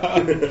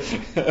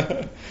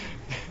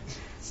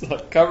 It's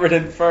like covered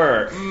in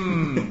fur.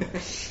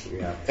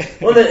 Yeah.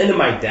 Well, then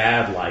my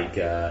dad like.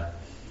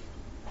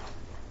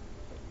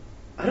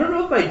 I don't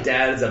know if my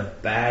dad is a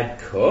bad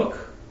cook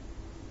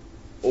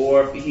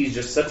or if he's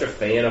just such a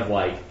fan of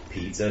like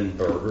pizza and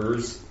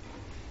burgers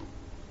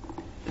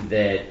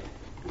that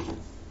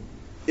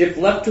if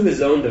left to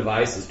his own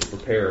devices to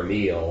prepare a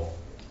meal,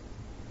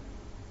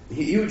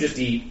 he would just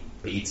eat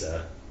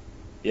pizza.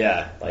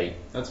 Yeah, like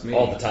that's me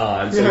all the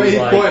time. So he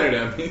pointed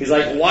at me. He's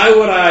like, why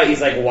would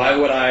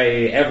I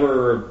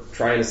ever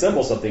try and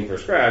assemble something from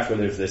scratch when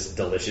there's this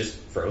delicious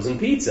frozen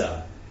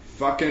pizza?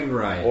 Fucking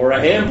right. Or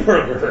a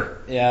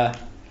hamburger. Yeah.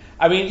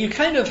 I mean, you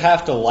kind of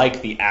have to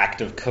like the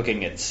act of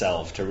cooking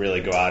itself to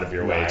really go out of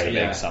your way to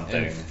make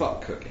something. And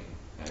fuck cooking.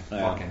 I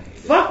fucking hate it.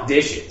 Fuck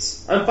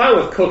dishes. I'm fine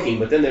with cooking,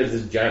 but then there's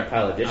this giant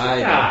pile of dishes. I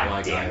God don't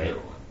like damn either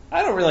it. one.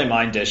 I don't really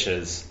mind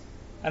dishes.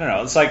 I don't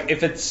know. It's like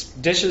if it's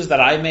dishes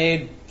that I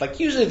made, like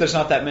usually there's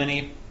not that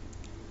many.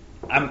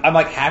 I'm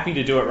like happy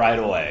to do it right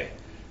away.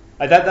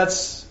 Like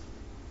that's.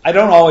 I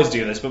don't always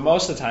do this, but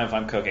most of the time if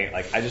I'm cooking,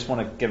 like I just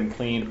want to get them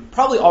clean,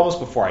 probably almost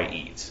before I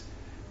eat.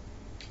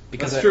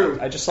 Because that's true.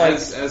 I just like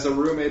as a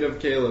roommate of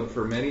Caleb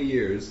for many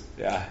years.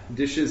 Yeah.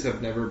 Dishes have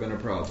never been a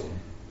problem.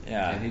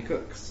 Yeah. And he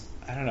cooks.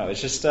 I don't know.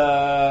 It's just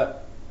I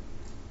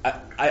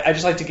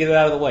just like to get it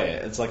out of the way.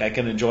 It's like I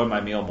can enjoy my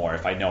meal more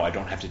if I know I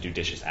don't have to do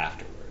dishes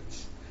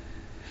afterwards.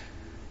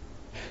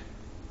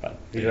 But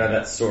you have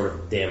that sort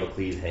of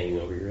Damocles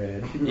hanging over your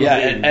head. Yeah,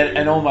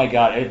 and oh my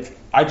god,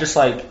 I just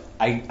like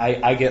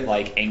I get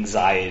like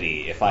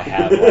anxiety if I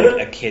have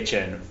like a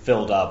kitchen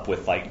filled up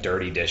with like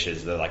dirty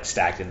dishes that are like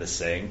stacked in the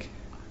sink.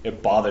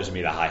 It bothers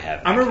me to high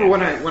heaven. I remember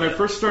when I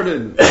first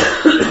started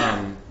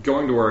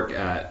going to work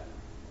at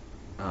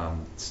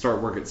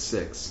start work at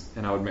 6,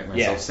 and I would make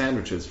myself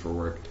sandwiches for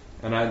work,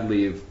 and I'd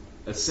leave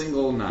a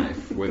single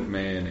knife with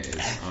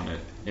mayonnaise on it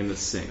in the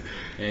sink,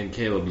 and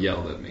Caleb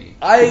yelled at me.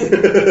 I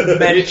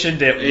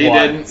mentioned it he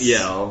once. He didn't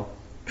yell,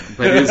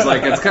 but it's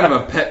like it's kind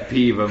of a pet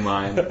peeve of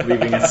mine,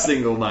 leaving a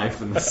single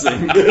knife in the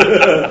sink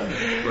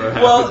for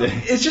half a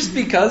day. It's just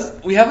because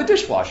we have a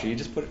dishwasher. You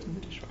just put it in the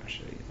dishwasher.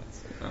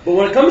 But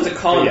when it comes to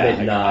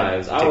condiment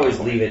knives, I always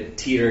leave it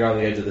teetering on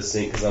the edge of the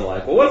sink because I'm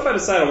like, well, what if I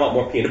decide I want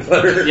more peanut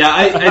butter? Yeah,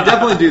 I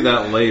definitely do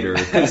that later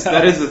because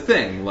that is the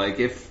thing. Like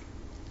if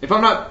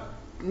I'm not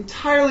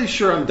entirely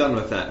sure I'm done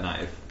with that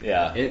knife,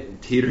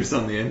 it teeters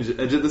on the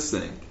edge of the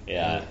sink.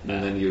 Yeah,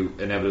 and then you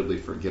inevitably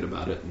forget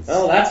about it. And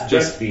that's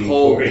just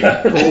cold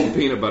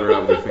peanut butter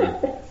out with your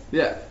finger.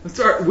 Yeah,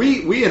 sorry,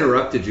 we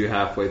interrupted you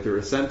halfway through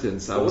a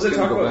sentence. What was it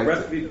talking about?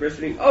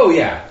 Breastfeeding? Oh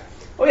yeah.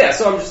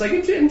 So I'm just like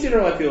in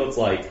general, I feel it's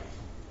like.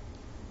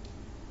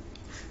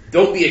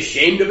 Don't be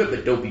ashamed of it,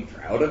 but don't be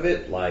proud of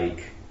it. I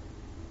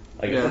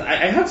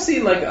have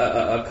seen like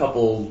a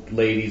couple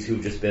ladies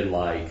who've just been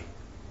like,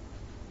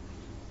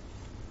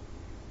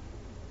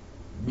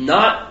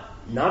 not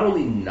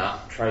only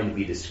not trying to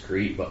be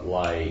discreet, but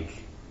like,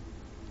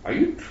 are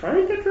you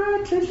trying to draw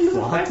attention to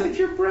the fact that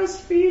you're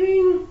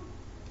breastfeeding?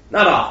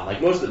 Not often.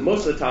 Like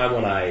most of the time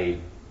when I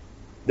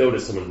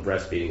notice someone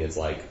breastfeeding, it's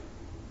like.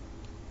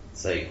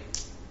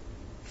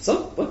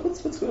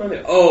 What's going on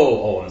there?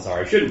 Oh, I'm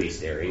sorry. I shouldn't be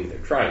staring. They're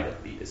trying to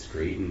be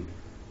discreet, and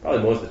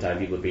probably most of the time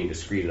people are being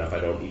discreet enough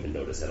I don't even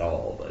notice at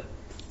all. But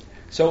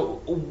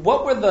so,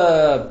 what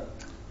were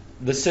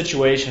the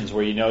situations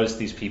where you noticed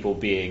these people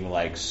being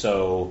like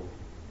so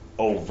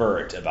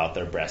overt about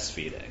their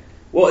breastfeeding?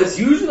 Well, it's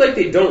usually like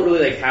they don't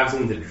really like have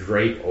something to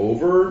drape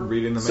over.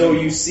 Reading the so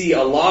manual. You see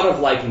a lot of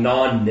like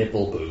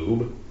non-nipple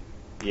boob.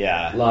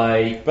 Yeah.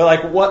 Like, But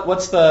like,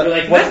 what's the you're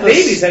like, what's that the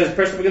baby's head is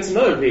pressed up against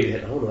another baby's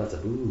head. Oh no, that's a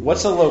boob.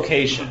 what's the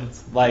location?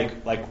 Like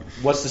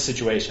what's the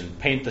situation?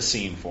 Paint the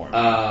scene for me.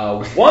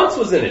 Once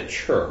was in a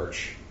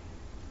church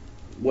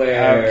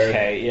where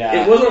Okay,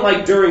 yeah. it wasn't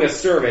like during a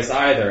service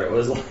either. It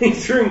was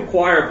like during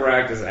choir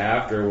practice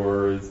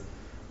afterwards.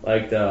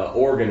 Like the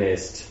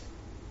organist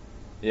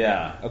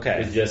Yeah. Okay.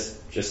 was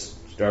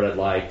just started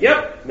like,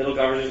 yep, middle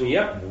conversation,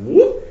 yep,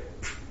 whoop.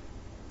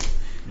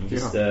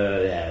 Just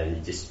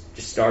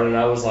started, and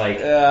I was like,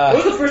 it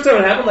was the first time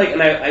it happened, like,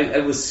 and I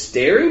was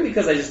staring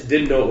because I just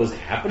didn't know it was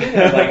happening.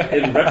 And like,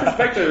 in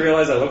retrospect, I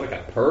realized I looked like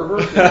a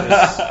pervert and I was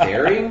just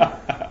staring.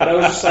 But I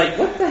was just like,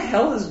 what the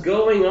hell is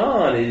going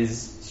on?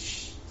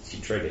 She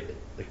tried to,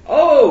 like,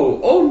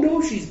 oh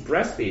no, she's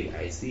breastfeeding.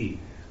 I see.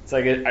 It's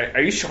like,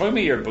 are you showing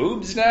me your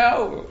boobs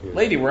now,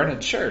 lady? We're in a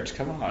church.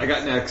 Come on. I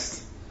got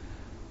next.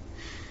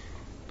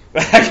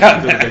 I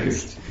got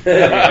next.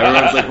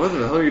 Everyone's like, what the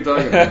hell are you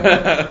talking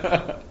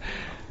about?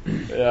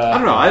 Yeah.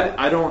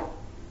 I don't know.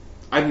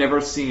 I've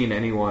never seen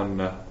anyone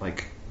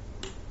like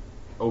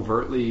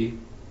overtly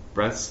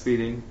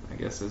breastfeeding. I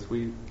guess as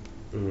we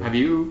have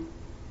you,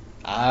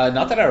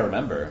 Not that I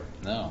remember.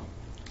 No.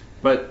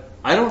 but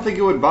I don't think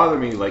it would bother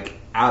me like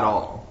at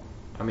all.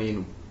 I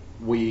mean,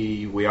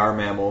 we are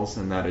mammals,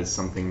 and that is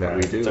something that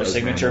we do. It's our as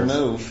signature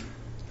mammals. move.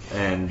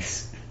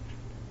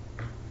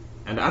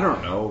 And I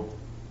don't know.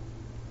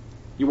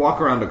 You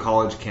walk around a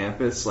college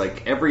campus,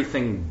 like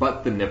everything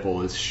but the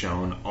nipple is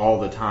shown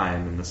all the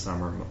time in the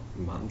summer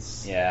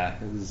months. Yeah.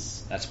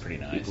 'Cause That's pretty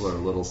nice. people are a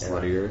little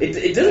sluttier.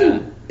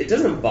 It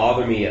doesn't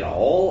bother me at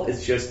all.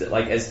 It's just that,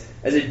 like, as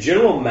a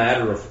general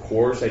matter of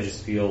course, I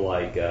just feel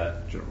like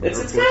it's kind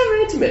of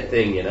an intimate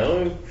thing, you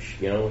know,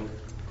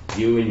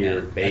 you and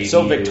your baby. It's so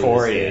doing this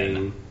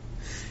Victorian.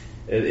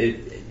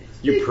 thing.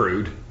 You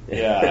prude.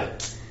 Yeah.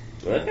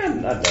 I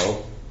don't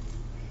know.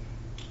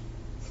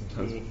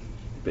 Sometimes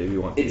baby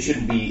wants. It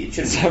shouldn't be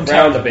Sometimes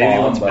frowned the baby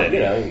upon, wants but baby.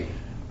 you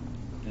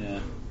know.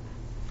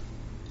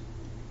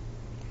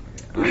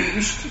 Yeah.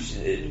 You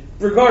should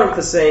regard it with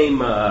the same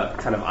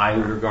kind of eye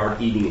we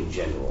regard eating in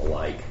general.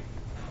 Like,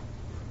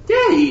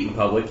 yeah, you eat in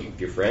public, eat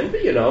with your friend,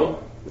 but you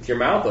know, with your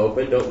mouth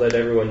open, don't let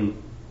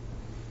everyone.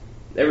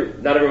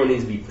 Not everyone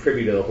needs to be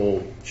privy to the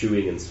whole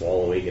chewing and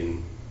swallowing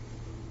and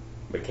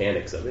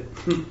mechanics of it.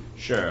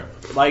 Sure.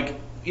 Like,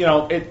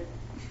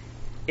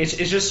 it's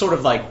just sort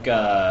of like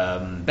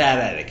bad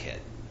etiquette.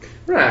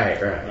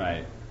 Right.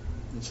 Right.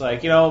 It's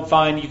like,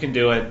 fine, you can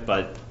do it,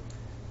 but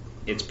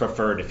it's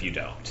preferred if you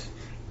don't.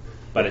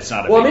 But it's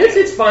not a Well, I big mean,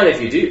 deal. it's fine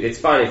if you do. It's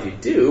fine if you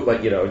do,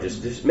 but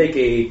just make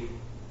a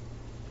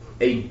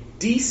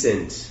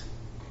decent,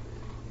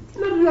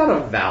 not a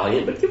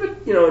valiant, but give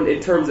it,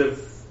 in terms of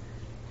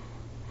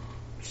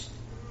just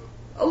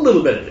a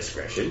little bit of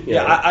discretion. You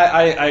Yeah, know?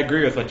 I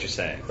agree with what you're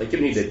saying. Like, you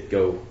don't need to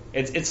go.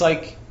 It's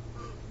like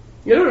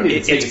You don't need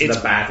to take it to it's-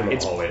 the bathroom or the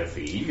it's- hallway to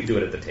feed. You can do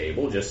it at the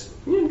table. Just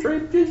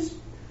drape just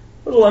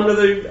a little under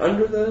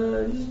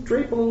the just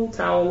drape a little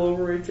towel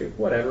over it, drape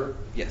whatever.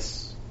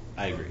 yes,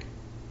 I agree.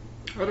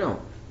 I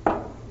don't.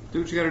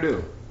 Do what you gotta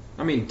do.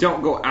 I mean,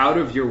 don't go out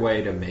of your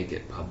way to make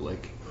it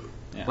public.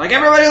 Yeah. Like,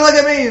 everybody look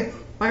at me!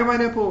 Look at my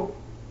nipple!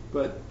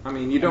 But, I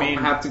mean, you don't mean-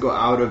 have to go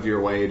out of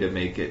your way to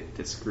make it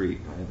discreet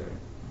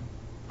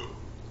either.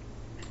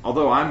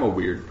 Although I'm a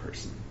weird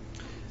person.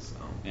 So.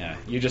 Yeah,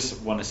 you just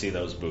want to see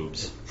those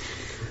boobs.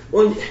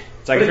 Well,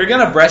 It's like, if you're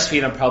gonna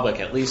breastfeed in public,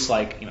 at least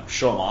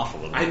show them off a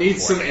little. I bit need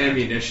some beforehand.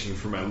 ammunition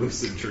for my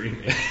lucid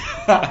dreaming.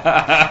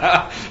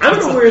 I'm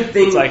in a weird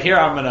thing. It's like, here,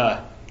 I'm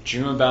gonna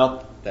dream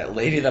about that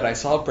lady that I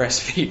saw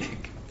breastfeeding.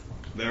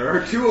 There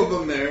are two of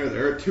them there.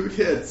 There are two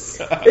tits.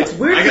 It's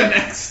weird. I got that-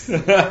 next.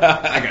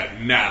 I got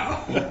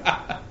now.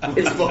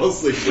 It's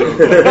mostly true.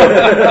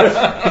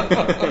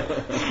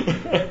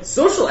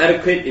 Social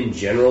etiquette in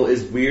general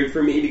is weird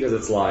for me because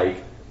it's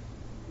like,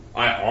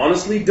 I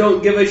honestly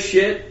don't give a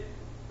shit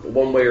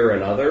one way or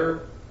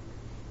another,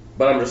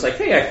 but I'm just like,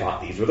 hey, I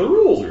thought these were the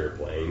rules we were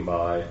playing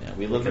by. Yeah,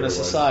 we live in a Everyone-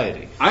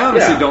 society. I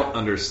honestly Yeah. don't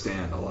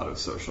understand a lot of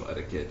social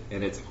etiquette,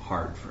 and it's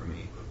hard for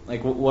me.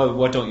 Like,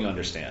 what don't you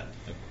understand?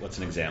 Like, what's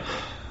an example?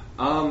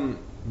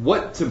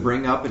 What to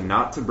bring up and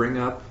not to bring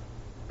up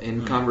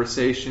in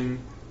conversation,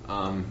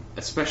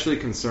 especially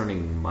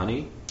concerning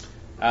money.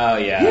 Oh,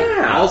 yeah.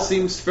 Yeah. All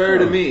seems fair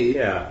to me.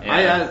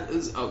 Yeah.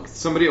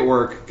 Somebody at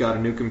work got a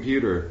new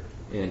computer,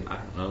 and I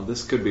don't know,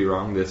 this could be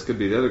wrong, this could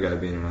be the other guy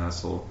being an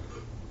asshole,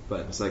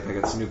 but it's like, I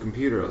got this new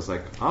computer. I was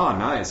like, oh,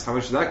 nice, how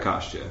much did that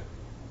cost you?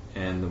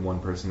 And the one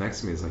person next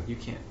to me is like, you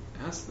can't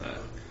ask that.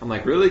 I'm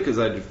like, really? Because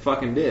I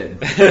fucking did.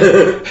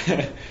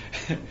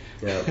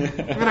 Yeah.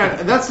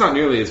 And that's not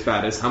nearly as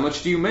bad as how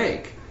much do you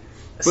make?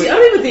 See, I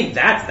don't even think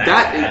that's that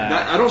bad.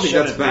 I don't think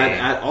that's Shouldn't bad be.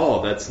 at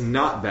all. That's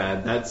not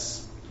bad.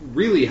 That's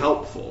really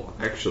helpful,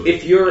 actually.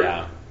 If you're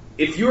Yeah.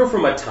 if you're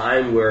from a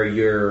time where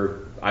your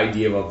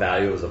idea of a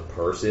value as a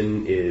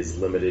person is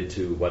limited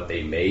to what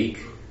they make,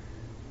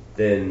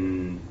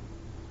 then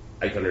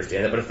I can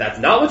understand that. But if that's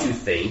not what you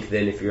think,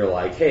 then if you're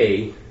like,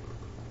 hey,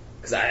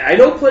 Because I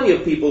know plenty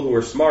of people who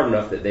are smart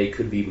enough that they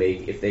could be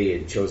if they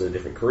had chosen a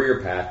different career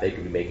path, they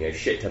could be making a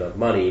shit ton of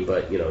money,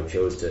 but,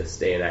 chose to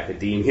stay in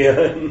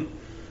academia and,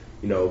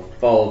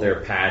 follow their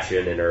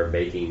passion and are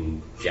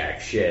making jack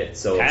shit.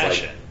 So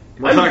Passion. it's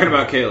like, We're talking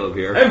about Caleb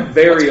here. I'm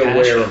very What's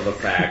aware passion? of the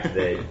fact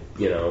that,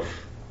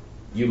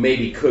 you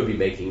maybe could be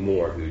making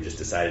more if you just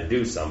decided to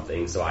do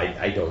something. So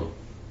I don't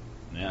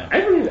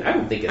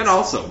think it's... And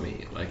also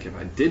me. Like, if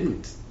I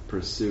didn't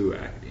pursue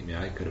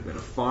academia, I could have been a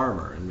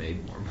farmer and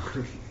made more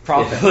money.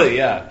 Probably,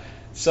 yeah.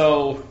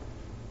 So,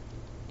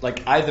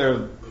 like,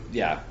 either,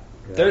 yeah.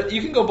 There,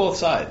 you can go both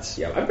sides.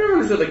 Yeah, I've never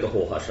understood, like, the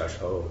whole hush-hush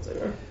ho. It's like,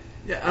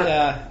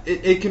 Yeah.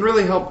 It can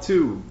really help,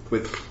 too,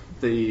 with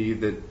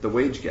the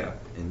wage gap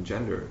in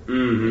gender.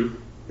 mm-hmm.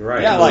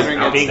 Right. Yeah, It's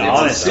like being it's a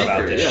honest secret,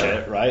 about this yeah.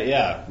 shit, right?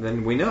 Yeah.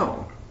 Then we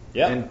know.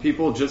 Yeah. And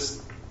people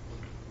just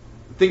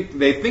think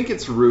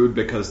it's rude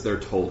because they're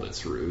told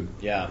it's rude.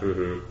 Yeah.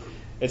 Mm-hmm.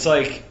 It's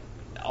like,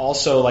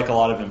 also, like, a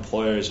lot of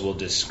employers will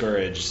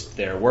discourage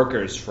their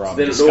workers from So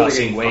they're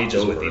discussing getting wages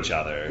fucked with over. each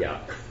other. Yeah.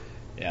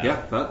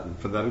 Yeah,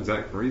 for that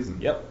exact reason.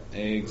 Yep,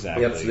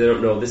 exactly. Yep, so they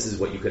don't know this is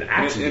what you could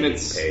actually And be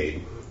it's-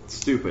 paid.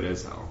 Stupid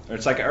as hell. Or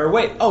it's like, or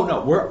wait, oh no,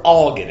 we're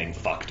all getting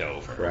fucked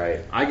over. Right.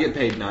 I get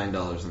paid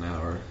 $9 an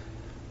hour.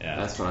 Yeah.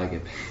 That's what I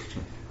get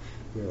paid.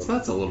 Yeah. So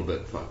that's a little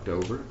bit fucked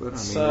over, but I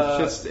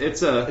mean, It's,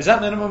 it's a. Is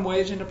that minimum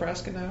wage in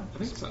Nebraska now? I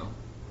think so.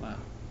 Wow.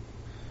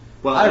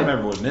 Well, I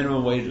remember when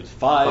minimum wage was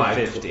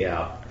 $5.50.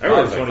 Yeah. I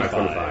remember it was like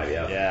 $5.25,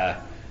 yeah.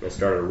 Yeah. I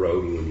started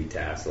roguing and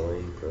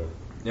detasseling.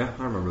 Yeah,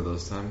 I remember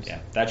those times. Yeah.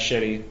 That's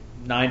shitty.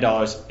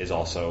 $9 is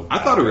also. I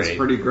thought it was great.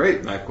 pretty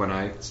great back when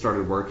I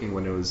started working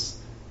when it was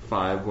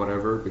 $5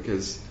 whatever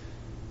because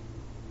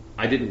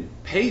I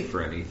didn't pay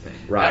for anything.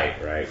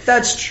 Right.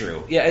 That's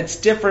true. Yeah, it's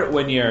different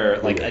when you're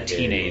like Yeah, a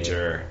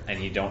teenager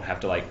and you don't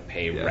have to like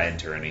pay Yeah.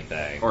 rent or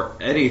anything. Or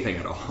anything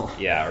at all.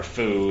 Yeah, or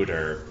food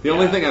or. The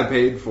only thing I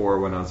paid for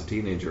when I was a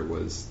teenager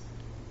was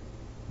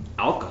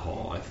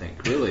alcohol, I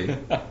think, really.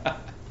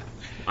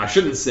 I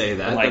shouldn't say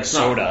that. Like that's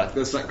soda.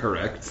 That's not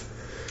correct.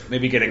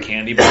 Maybe get a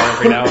candy bar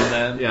every now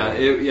and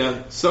then.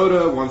 Yeah,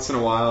 soda once in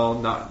a while.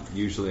 Not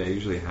usually. I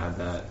usually had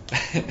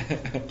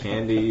that.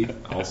 Candy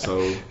also.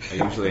 I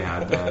usually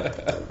had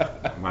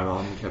that. My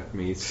mom kept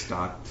me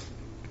stocked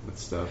with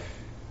stuff.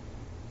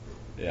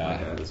 I Yeah.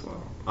 had as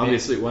well.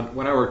 Obviously,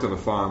 when I worked on the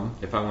farm,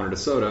 if I wanted a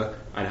soda,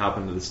 I'd hop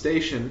into the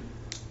station,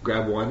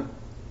 grab one,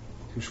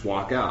 and just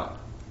walk out.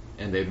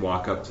 And they'd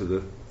walk up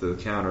to the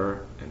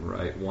counter and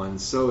write one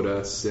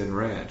soda, Sin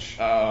Ranch.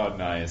 Oh,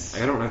 nice.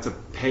 I don't have to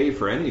pay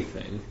for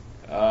anything.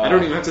 Oh, I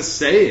don't even have to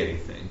say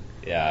anything.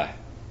 Yeah.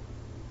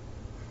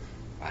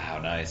 Wow,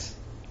 nice.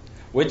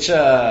 Which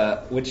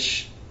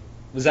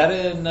was that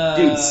in?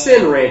 Dude,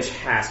 Sin Ranch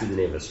has to be the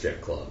name of a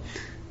strip club.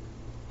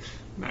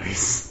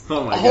 Nice.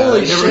 Oh my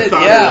Holy god. I never shit,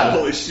 thought yeah. of that.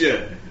 Holy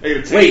shit. I gotta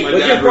text Wait, my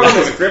what's dad your problem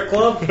real with quick. strip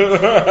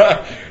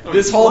club?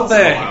 this whole Once in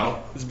a thing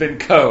while. has been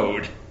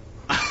code.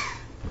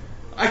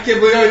 I can't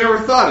believe I never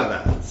thought of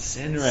that.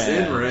 Sin Ranch.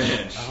 Sin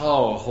Ranch.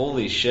 Oh,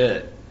 holy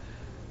shit.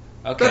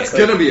 Okay. That's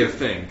gonna be a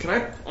thing.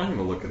 I'm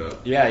gonna look it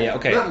up. Yeah,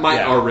 okay. That might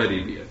yeah.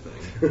 already be a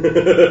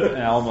thing.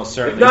 Yeah, almost If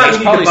certainly. not, That's you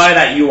need probably to buy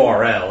that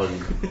URL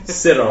and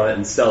sit on it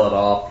and sell it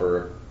off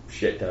for a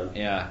shit ton.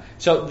 Yeah.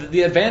 So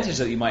the advantage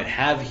that you might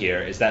have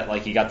here is that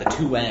like you got the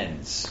two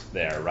ends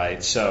there,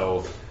 right?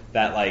 So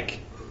that like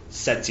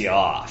sets you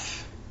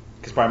off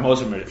because probably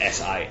most of them are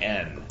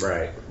SIN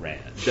Right.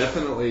 ranch.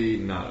 Definitely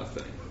not a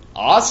thing.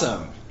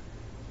 Awesome.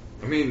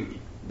 I mean,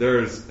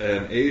 there's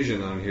an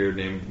Asian on here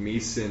named Me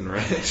Sin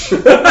Ranch.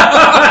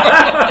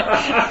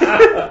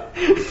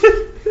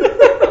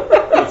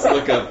 Let's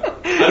look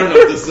up. I don't know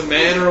if this is a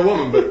man or a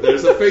woman, but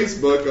there's a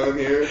Facebook on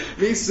here.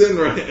 Me Sin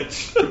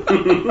Ranch.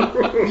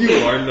 You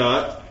are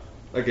not.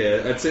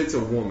 Okay, I'd say it's a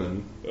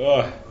woman.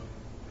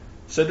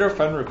 Send her a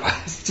friend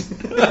request.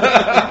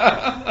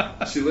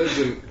 She lives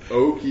in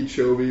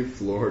Okeechobee,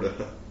 Florida.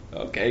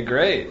 Okay,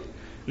 great.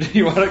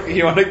 You want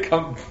to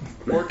come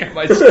work at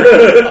my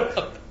strip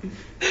club?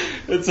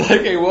 It's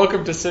like, hey,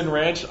 welcome to Sin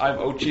Ranch. I'm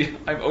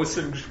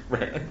Osin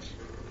Ranch.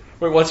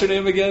 Wait, what's her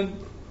name again?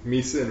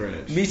 Me Sin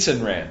Ranch.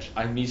 Meeson Ranch.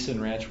 I'm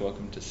Meeson Ranch.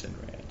 Welcome to Sin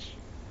Ranch.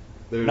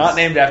 There's- Not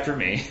named after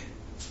me.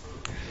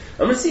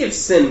 I'm gonna see if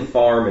Sin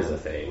Farm is a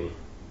thing.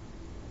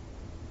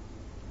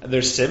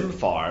 There's Sim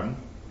Farm.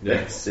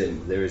 Yeah.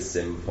 There is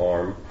Sim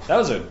Farm. That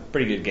was a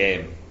pretty good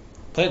game.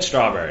 Plant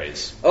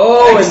strawberries.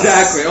 Oh,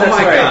 Exactly. Oh that's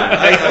my right. god.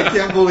 I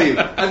can't believe.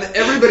 And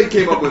everybody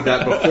came up with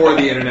that before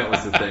the internet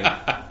was the thing.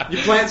 You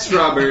plant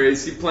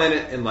strawberries, you plant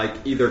it in like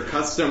either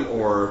custom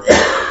or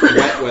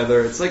wet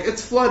weather. It's like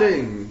it's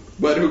flooding,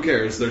 but who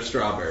cares? They're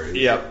strawberries.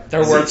 Yep.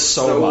 They're It's worth like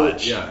so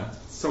much. Yeah,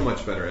 so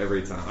much better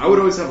every time. I would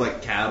always have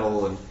like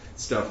cattle and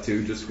stuff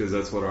too, just because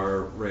that's what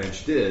our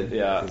ranch did.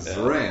 Yeah, It's yeah.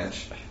 a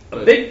ranch. A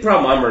But big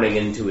problem I'm running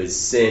into is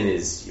sin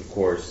is, of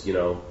course,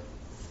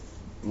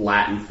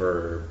 Latin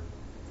for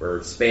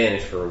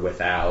Spanish for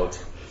without.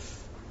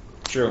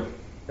 True.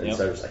 And Yep.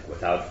 so I'm just like,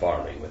 without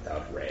farming,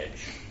 without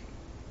ranch.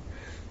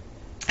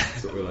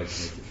 that's what we like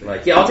to make you think.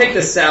 Like, yeah, I'll take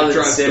the salad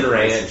Trust Sin the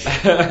price.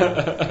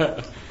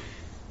 Ranch.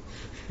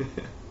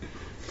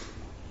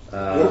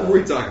 What were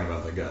we talking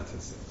about that got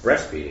us?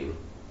 Breastfeeding.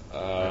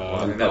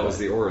 I mean, that was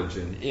the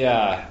origin.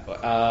 Yeah.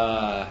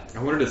 I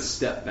wanted to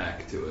step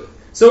back to it.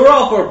 So we're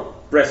all for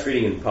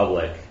breastfeeding in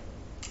public.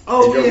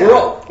 Oh, And yeah.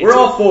 We're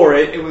all for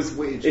it. It was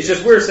way. It's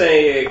just we're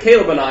saying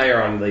Caleb and I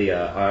are on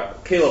the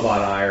Caleb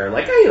and I are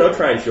like,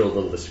 try and show a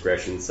little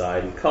discretion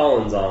side, and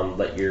Colin's on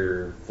let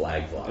your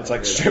flag fly. It's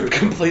like stripped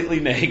completely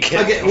naked.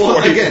 Again,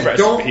 before you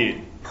don't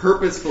breastfeed.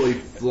 purposefully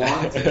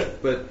flaunt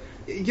it, but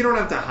you don't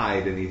have to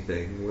hide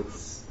anything.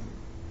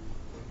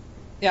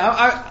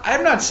 Yeah,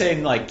 I'm not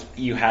saying like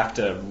you have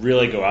to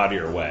really go out of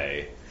your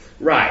way.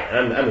 Right,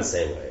 I'm the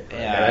same way.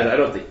 Yeah. I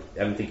don't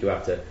think you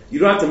have to. You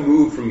don't have to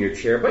move from your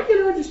chair, but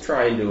just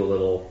try and do a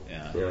little.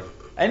 Yeah.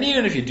 And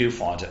even if you do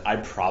flaunt it, I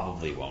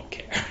probably won't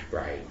care.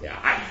 Right. Yeah.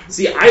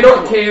 I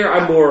don't care.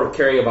 I'm more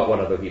caring about what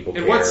other people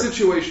care. In what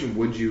situation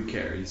would you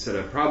care? You said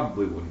I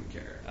probably wouldn't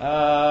care.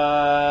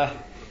 I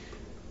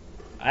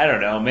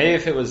don't know. Maybe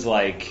if it was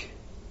like.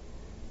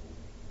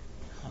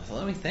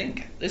 Let me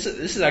think. This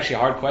is actually a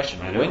hard question.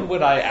 When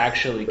would I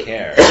actually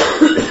care?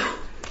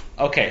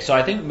 Okay, so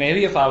I think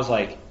maybe if I was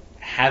like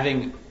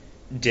having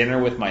dinner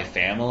with my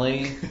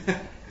family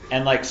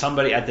and like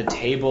somebody at the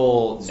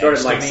table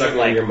started next to me, sucking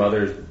like on your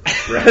mother's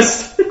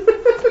breast. and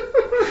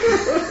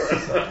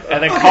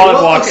then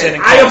Colin walks in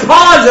and I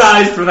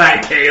apologize for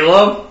that,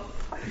 Caleb.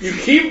 You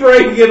keep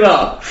bringing it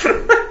up.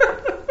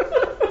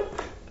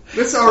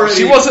 This already.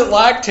 She wasn't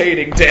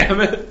lactating, damn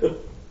it.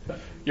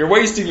 You're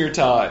wasting your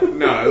time.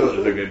 No, it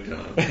was a good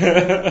time.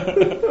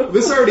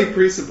 This already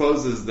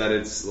presupposes that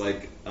it's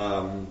like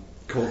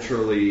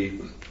culturally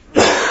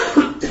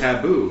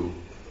taboo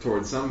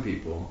towards some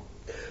people.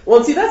 Well,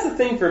 and see, that's the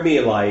thing for me.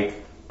 Like,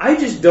 I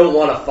just don't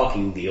want to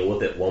fucking deal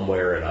with it one way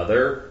or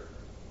another.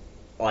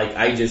 Like,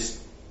 I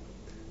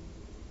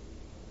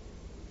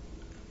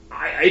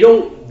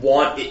don't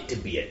want it to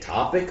be a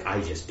topic.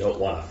 I just don't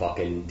want to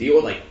fucking deal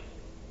with. Like,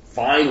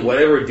 fine,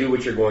 whatever. Do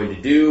what you're going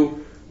to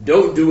do.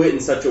 Don't do it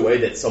in such a way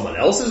that someone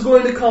else is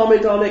going to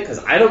comment on it,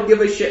 because I don't give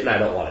a shit and I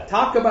don't want to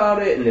talk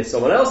about it, and if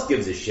someone else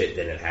gives a shit,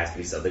 then it has to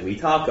be something we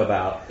talk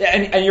about. Yeah,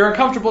 and you're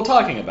uncomfortable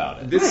talking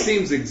about it. This Right.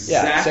 seems same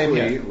exactly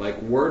here. like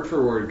word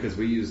for word, because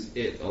we used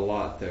it a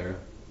lot there,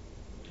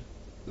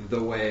 the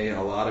way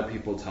a lot of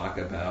people talk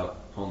about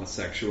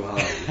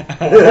homosexuality.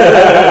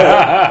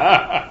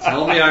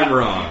 Tell me I'm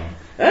wrong.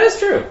 That is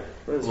true.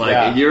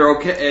 Like, you're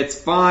okay, it's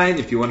fine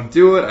if you want to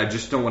do it, I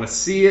just don't want to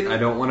see it, I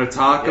don't want to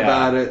talk Yeah.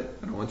 about it,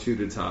 I don't want you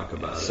to talk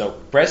about it. So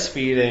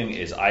breastfeeding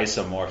is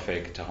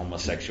isomorphic to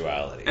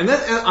homosexuality. And then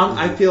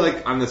I feel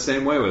like I'm the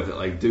same way with it.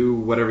 Like, do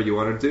whatever you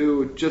want to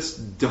do,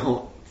 just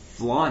don't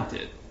flaunt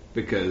it,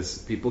 because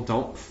people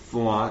don't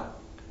flaunt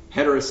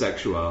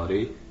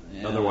heterosexuality.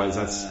 Yeah. Otherwise,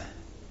 that's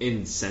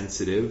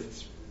insensitive.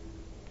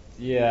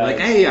 Yeah. Like,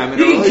 hey, I'm in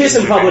You a can kiss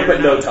in relationship, public, but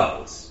you're no not.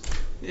 tongues.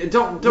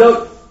 Don't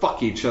No.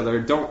 fuck each other.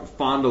 Don't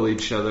fondle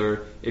each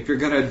other. If you're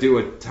gonna do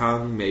a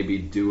tongue, maybe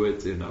do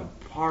it in a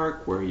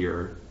park where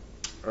you're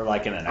or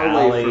like in an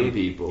away alley. from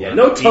people. Yeah,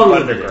 no Deep tongue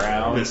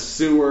underground. The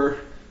sewer.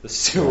 The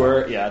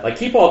sewer. Yeah. Like,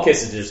 keep all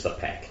kisses just a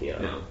peck,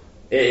 No.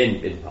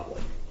 in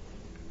public.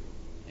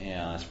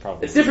 Yeah, that's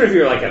probably. It's different if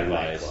you're like at a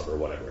advice. nightclub or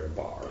whatever, a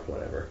bar or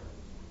whatever.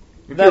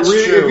 That's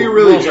if true. you're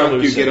really Rules are drunk, you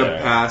looser get a there.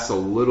 pass a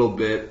little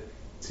bit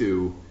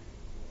to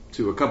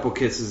a couple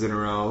kisses in a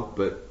row,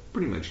 but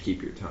pretty much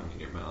keep your tongue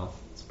in your mouth.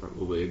 It's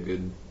probably a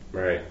good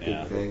Right.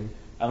 Yeah. thing.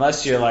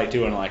 Unless you're like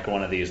doing like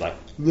one of these like.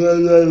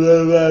 Then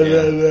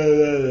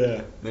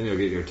you'll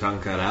get your tongue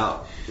cut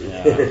out.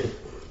 Yeah.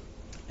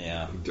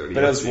 Yeah. Dirty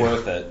But it was ass,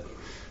 worth it.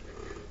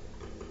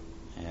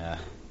 Yeah.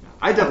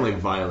 I definitely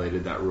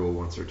violated that rule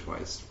once or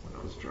twice when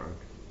I was drunk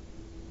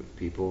with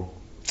people.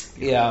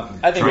 Yeah,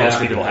 I think Trying most to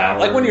people devour. have.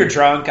 Like when you're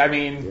drunk, I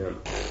mean, Yeah.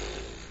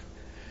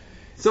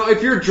 So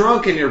if you're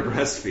drunk and you're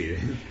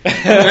breastfeeding,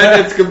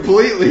 then it's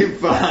completely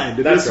fine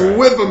to That's just right.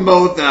 whip them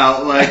both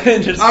out. Like,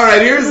 Just- all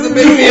right, here's the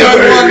baby on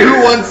one.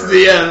 Who wants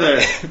the other?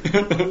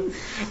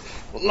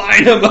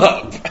 line them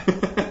up.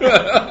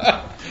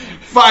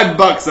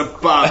 $5 a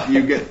pop.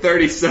 You get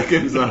 30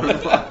 seconds on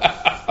it.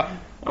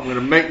 I'm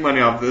gonna make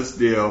money off this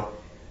deal.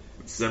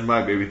 Send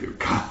my baby through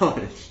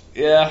college.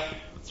 Yeah,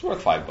 it's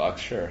worth $5,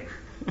 sure.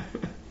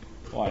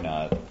 Why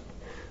not?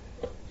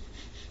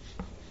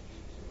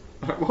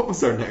 What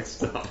was our next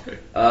topic?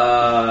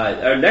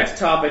 Our next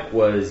topic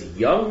was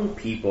young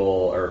people,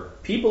 or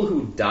people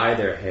who dye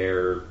their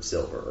hair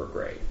silver or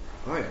gray.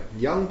 Oh yeah,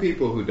 young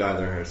people who dye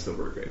their hair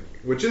silver or gray,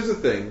 which is a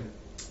thing,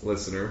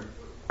 listener.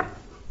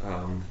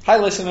 Hi,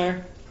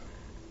 listener.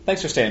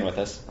 Thanks for staying with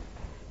us.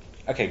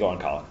 Okay, go on,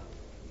 Colin.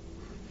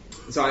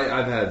 So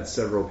I've had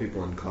several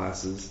people in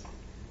classes,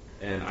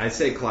 and I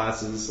say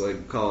classes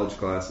like college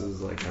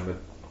classes, like I'm a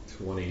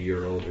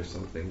 20-year-old or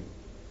something,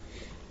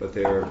 but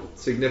they're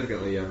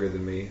significantly younger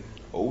than me.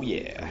 Oh,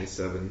 yeah.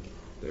 27.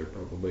 They're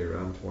probably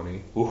around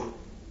 20. Ooh.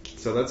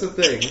 So that's a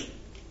thing.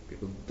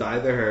 People dye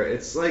their hair.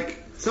 It's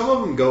like some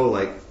of them go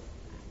like.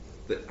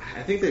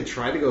 I think they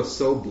try to go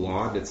so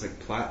blonde it's like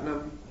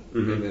platinum,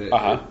 Mhm. and then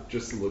it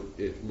just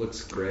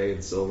looks gray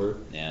and silver.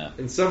 Yeah.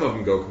 And some of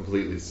them go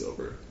completely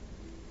silver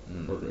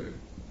or gray.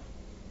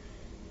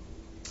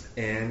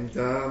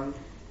 And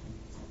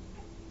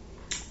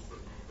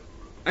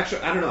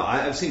actually, I don't know.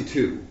 I've seen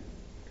two.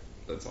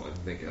 That's all I can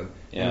think of.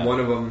 Yeah. And one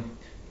of them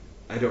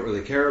I don't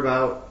really care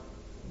about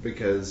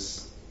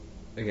because,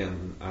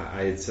 again,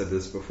 I had said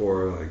this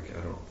before. Like,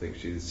 I don't think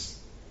she's.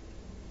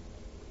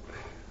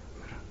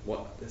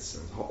 What? This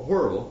sounds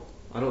horrible.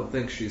 I don't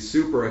think she's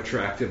super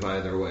attractive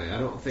either way. I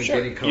don't think Sure.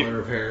 any color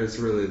of hair is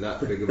really that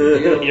big of a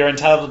deal. You're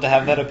entitled to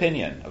have that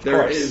opinion, of There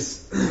course.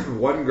 is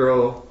one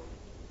girl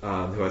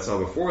who I saw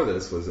before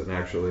this was an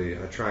actually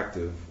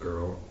attractive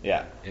girl,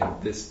 Yeah.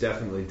 and this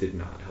definitely did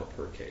not help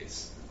her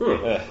case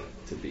Ugh.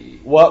 to be.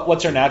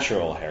 What's her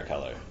natural hair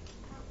color?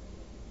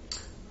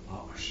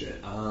 Oh shit.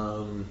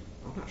 I'm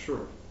not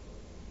sure.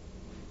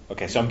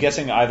 Okay, so I'm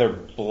guessing either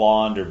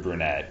blonde or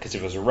brunette, because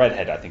if it was a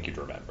redhead, I think you'd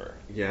remember.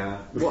 Yeah.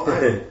 Well,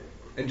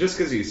 and just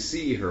because you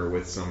see her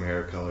with some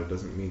hair color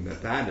doesn't mean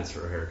that that is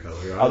her hair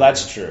color. Oh,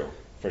 that's true,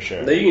 for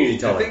sure. No, you can usually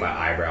tell I like think by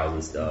eyebrows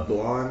and stuff.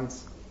 Blonde.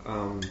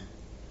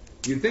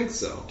 You'd think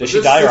so. Does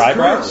she dye her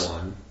eyebrows?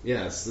 Current one,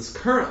 yes, this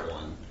current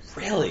one.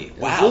 Really?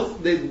 Wow.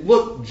 They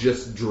look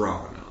just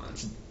drawn on.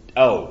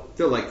 Oh.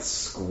 They're like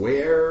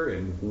square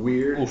and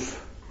weird.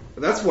 Oof.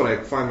 That's what I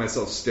find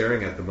myself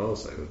staring at the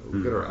most. I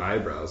look at her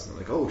eyebrows and I'm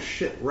like, oh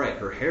shit, right,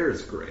 her hair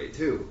is gray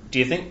too. Do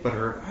you think But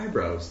her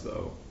eyebrows,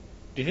 though.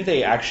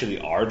 they actually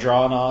are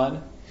drawn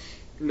on?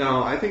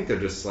 No, I think they're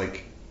just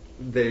like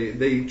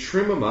they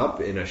trim them up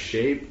in a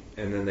shape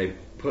and then they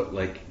put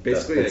like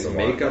basically like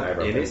makeup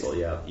in pencil, it.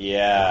 yeah.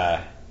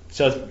 Yeah.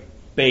 So it's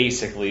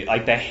basically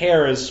like the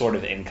hair is sort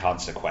of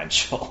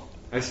inconsequential.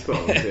 I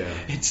suppose, yeah.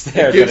 It's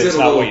there, It gives but it's it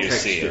a not little what you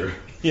see. texture.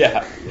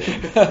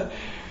 Yeah.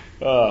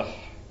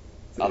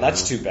 Oh,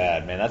 that's too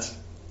bad, man.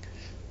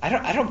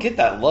 I don't get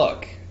that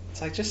look.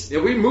 It's like just Yeah,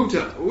 we could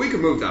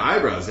move to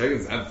eyebrows. I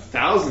have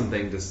 1,000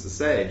 things to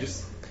say.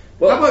 Just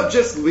Well- how about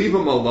just leave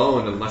them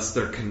alone unless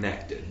they're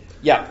connected?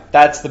 yeah,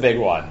 that's the big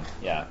one.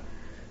 Yeah,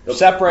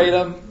 separate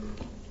them.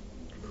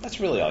 That's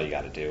really all you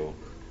got to do.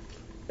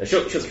 Now,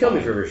 she'll kill me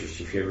if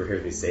she ever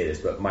hears me say this,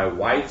 but my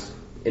wife's,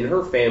 in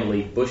her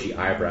family, bushy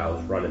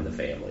eyebrows run in the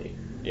family.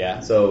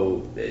 Yeah.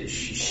 So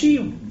she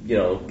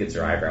gets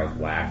her eyebrows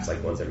waxed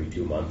like once every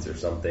 2 months or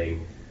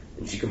something,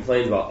 and she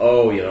complains about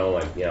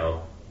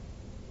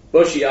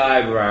bushy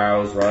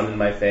eyebrows run in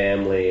my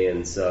family,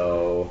 and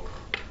so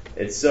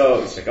it's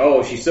like,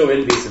 oh, she's so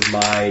envious of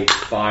my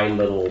fine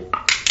little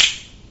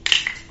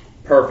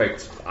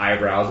perfect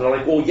eyebrows, and I'm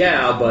like, well,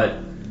 yeah, but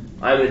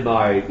I'm in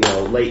my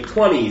late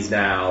 20s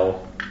now.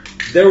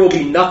 There will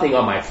be nothing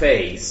on my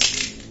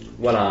face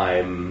when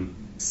I'm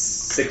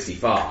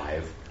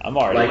 65. I'm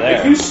already Like there.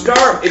 if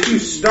you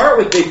start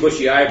with big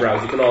bushy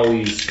eyebrows, you can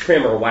always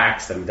trim or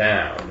wax them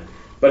down.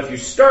 But if you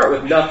start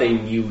with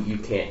nothing, you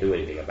can't do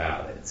anything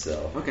about it.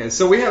 So Okay,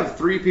 so we have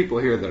 3 people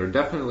here that are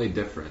definitely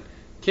different.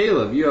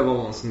 Caleb, you have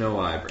almost no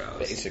eyebrows.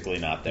 Basically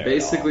not there.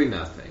 Basically at all.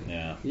 nothing.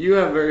 Yeah. You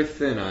have very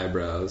thin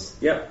eyebrows.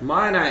 Yep.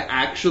 Mine I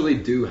actually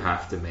do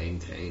have to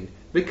maintain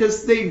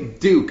because they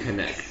do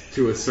connect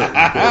to a certain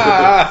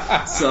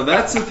point. So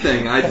that's the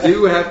thing. I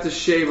do have to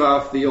shave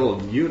off the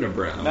old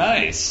unibrow.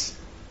 Nice.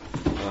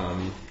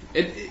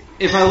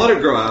 If I let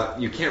it grow out,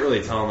 you can't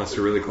really tell unless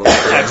you're really close.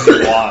 Extra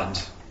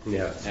blonde.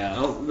 yeah. Yeah.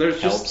 Well, there's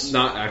Helps. just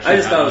not actually. I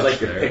just that thought it was much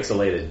like your there.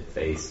 pixelated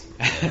face.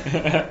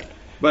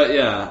 But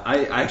yeah,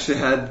 I actually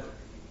had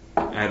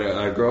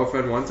a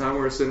girlfriend one time.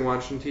 We were sitting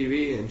watching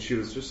TV, and she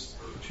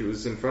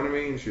was in front of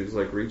me, and she was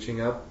like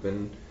reaching up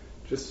and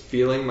just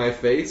feeling my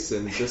face,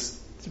 and just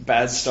It's a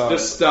bad start.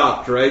 just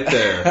stopped right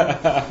there.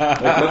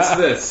 Like, what's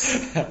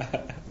this?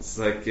 It's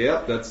like,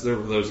 yep, there's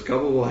a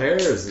couple of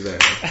hairs there.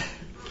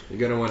 You're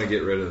gonna want to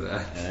get rid of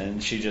that.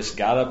 And she just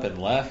got up and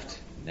left,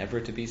 never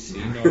to be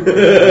seen or heard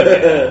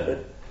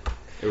again.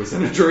 It was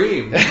in a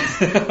dream.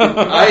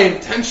 I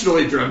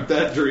intentionally dreamt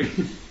that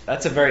dream.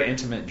 That's a very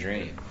intimate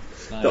dream.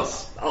 It's nice.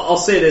 No, I'll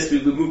say this: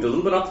 we moved a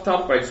little bit off the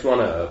topic, but I just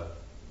want to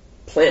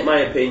plant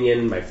my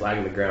opinion, my flag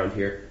in the ground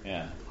here.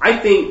 Yeah. I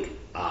think,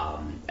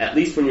 at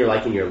least when you're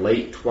like in your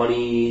late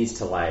 20s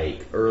to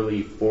like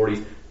early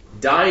 40s,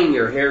 dyeing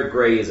your hair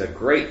gray is a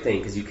great thing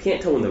because you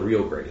can't tell when the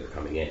real grays are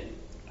coming in.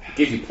 It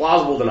gives you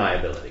plausible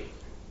deniability.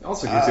 It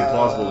also gives you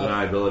plausible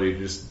deniability to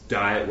just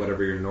dye it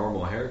whatever your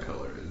normal hair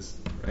color is,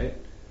 right?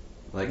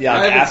 Like, Yeah, I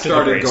like haven't after the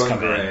started grays going come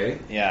gray. in.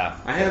 Yeah.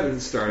 I haven't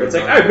started. It's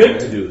like, going I meant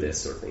gray. to do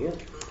this sort of thing. Yeah,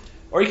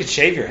 Or you could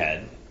shave your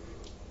head.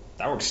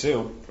 That works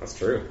too. that's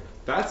true.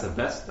 That's the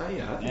best.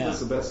 Yeah, I think that's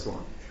the best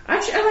one.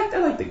 Actually, I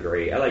like the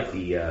gray. I like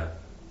the.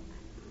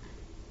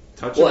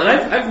 Touch. Well, of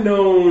and gray. I've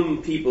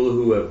known people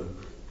who have.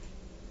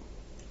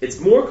 It's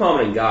more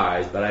common in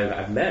guys, but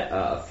I've met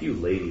a few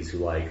ladies who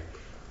like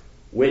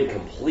went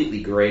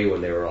completely gray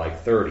when they were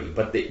like 30.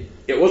 But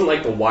it wasn't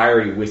like the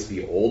wiry,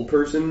 wispy old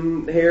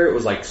person hair. It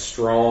was like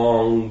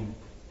strong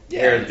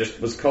hair that just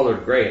was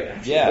colored gray. It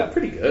actually looked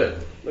pretty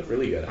good. Looked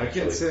really good. I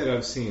Actually. can't say that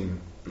I've seen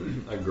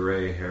a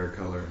gray hair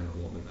color in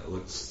a woman that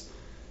looks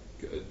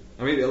good.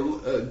 I mean,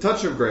 a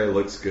touch of gray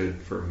looks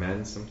good for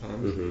men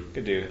sometimes. Mm-hmm.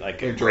 Could do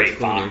like a Like gray George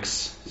Clooney.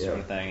 fox sort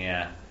of thing.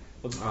 Yeah.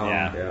 Well,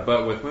 Yeah. Yeah.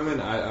 But with women,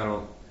 I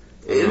don't.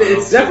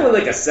 It's definitely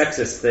like a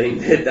sexist thing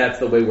that's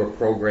the way we're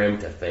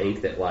programmed to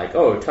think that like,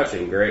 oh, a touch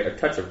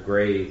of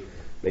gray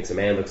makes a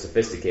man look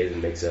sophisticated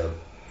and makes a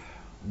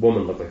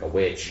woman look like a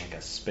witch. Like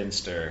a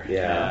spinster.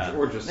 Yeah.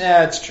 Or just...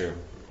 Yeah, it's true.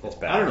 It's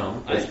bad. I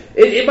don't know.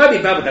 It might be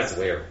bad, but that's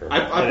the way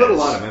I put a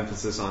lot of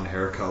emphasis on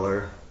hair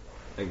color.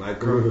 Like my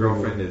current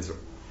girlfriend is,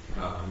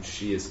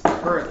 she is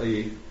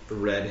currently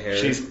red haired.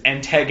 She's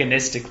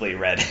antagonistically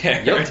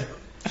red-haired. Yep.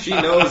 She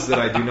knows that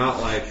I do not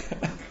like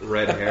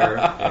red hair,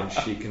 and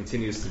she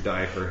continues to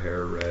dye her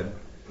hair red.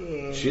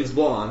 She's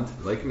blonde,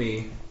 like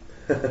me.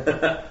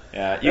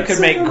 Yeah, you could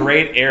make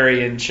great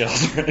Aryan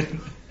children.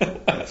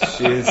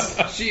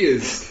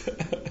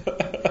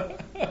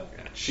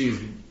 She's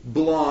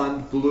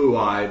blonde,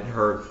 blue-eyed.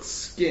 Her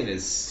skin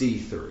is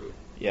see-through.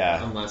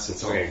 Yeah. Unless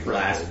it's all like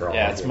glass freckles. for all.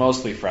 Yeah, it's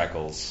mostly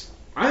freckles.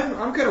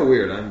 I'm kind of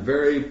weird. I'm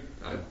very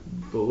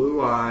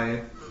blue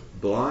eye,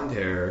 blonde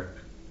hair,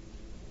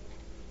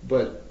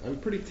 but I'm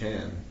pretty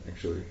tan.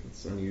 Actually,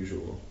 it's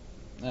unusual.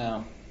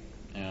 No.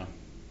 Yeah.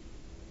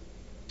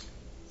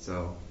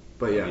 So,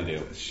 but yeah, What do you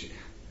do?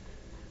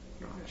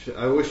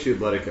 I wish she'd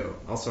let it go.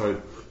 Also, I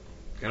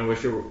kind of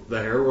wish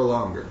the hair were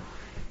longer.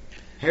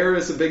 Hair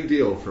is a big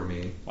deal for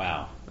me.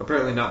 Wow.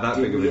 Apparently, not that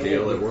big of a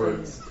deal. It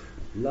works.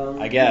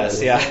 I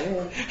guess, yeah.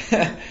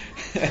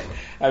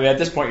 I mean, at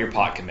this point, you're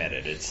pot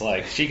committed. It's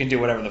like, she can do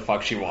whatever the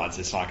fuck she wants.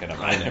 It's not going to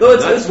matter. No,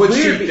 That's what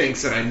she weird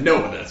thinks, and I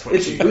know that's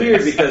what she It's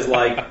weird thinks. because,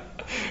 like,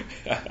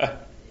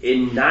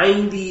 in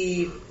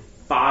 95%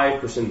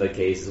 of the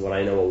cases, when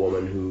I know a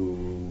woman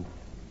who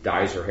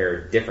dyes her hair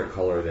a different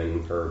color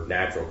than her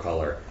natural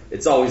color,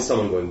 it's always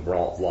someone going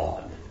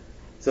blonde.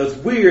 So it's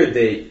weird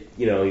that,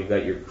 you've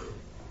got your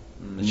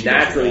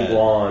naturally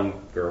blonde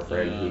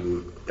girlfriend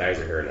who dyes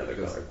her hair another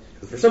color.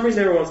 Because for some reason,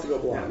 everyone wants to go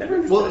blonde. Never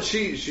understood. Well,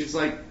 she's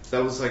like,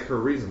 that was like her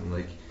reason.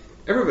 Like,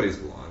 everybody's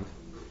blonde.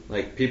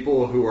 Like,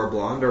 people who are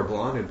blonde,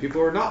 and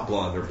people who are not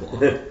blonde are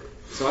blonde.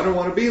 So I don't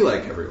want to be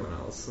like everyone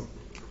else.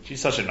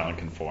 She's such a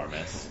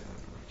nonconformist.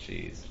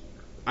 Jeez.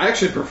 I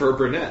actually prefer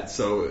brunette,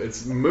 so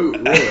it's moot,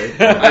 really.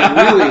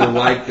 I really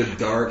like the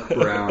dark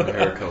brown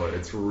hair color.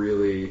 It's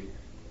really...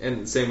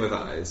 And same with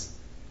eyes.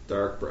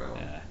 Dark brown.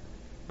 Yeah.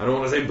 I don't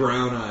want to say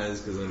brown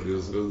eyes, because then it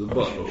goes to the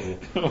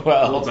butthole.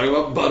 Well, We'll talk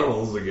about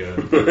buttholes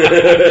again. But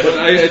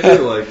I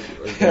do like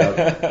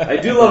I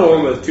do love a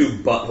woman with two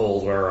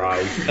buttholes where her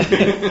eyes.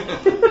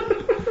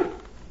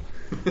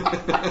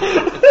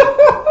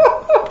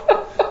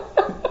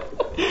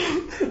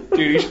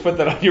 dude, you should put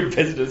that on your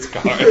business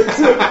card.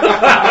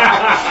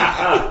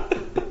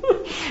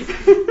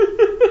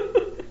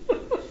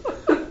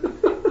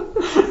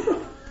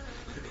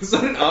 Is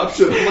that an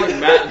option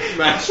on like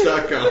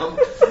Match.com?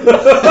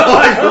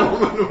 Like a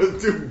woman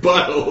with two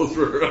buttholes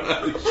for her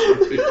eyes.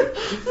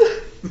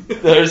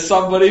 There's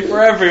somebody for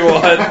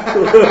everyone.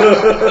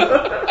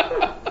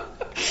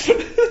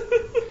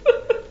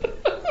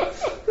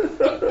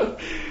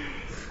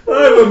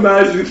 I'm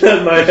imagining that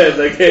in my head.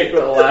 I can't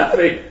quit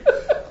laughing.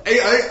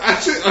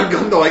 I've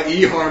gone to like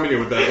eHarmony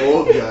with that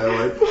old guy.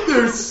 Like,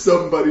 there's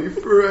somebody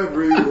for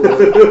everyone. Can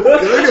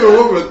I get a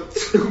woman with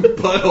two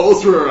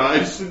buttholes where her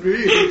eyes should be?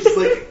 And just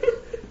like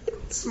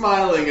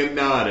smiling and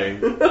nodding.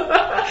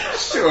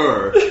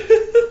 Sure.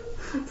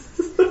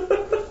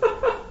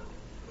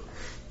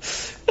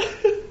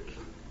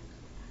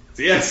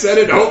 See, I said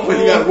it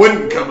hoping that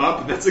wouldn't come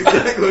up, and that's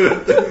exactly the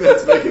thing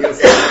that's making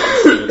us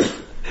laugh.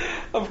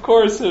 Of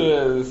course it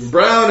is.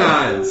 Brown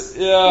eyes.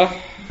 Yeah,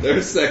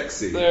 They're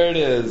sexy. there it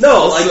is.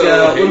 No, like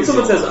Also, when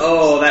someone hazel. says,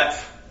 "Oh,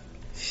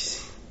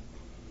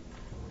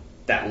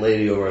 that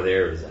lady over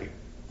there is like,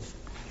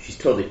 she's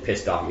totally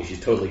pissed off me. She's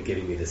totally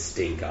giving me the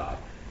stink eye."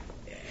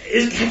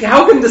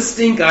 How can the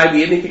stink eye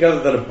be anything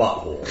other than a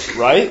butthole?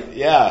 Right?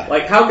 Yeah.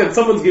 Like, how can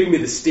someone's giving me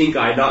the stink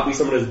eye not be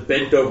someone who's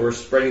bent over,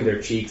 spreading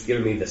their cheeks,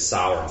 giving me the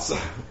sour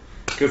eye?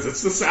 Because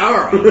it's the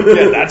sour eye.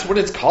 Yeah, that's what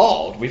it's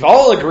called. We've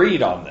all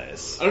agreed on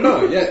this. I don't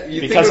know. Yeah,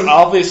 you Because think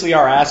obviously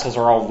our assholes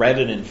are all red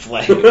and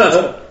inflamed.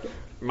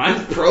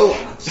 mine's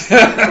prolapse.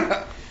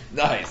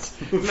 Nice.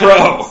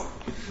 Pro.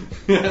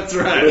 That's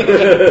right. I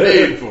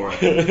paid for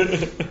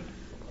it.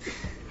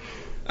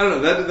 I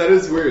don't know. That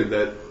is weird.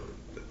 That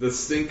the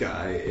stink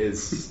eye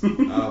is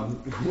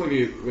when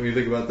you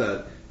think about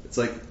that, it's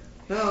like,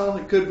 no,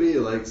 it could be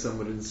like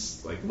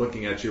someone's like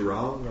looking at you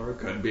wrong, or it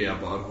could be a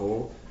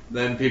butthole.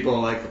 Then people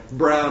are like,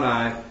 brown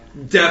eye,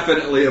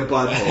 definitely a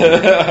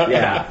butthole.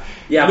 Yeah,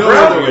 No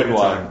brown other way to good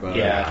talk one. about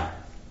Yeah.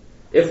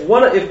 If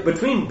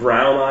between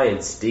brown eye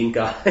and stink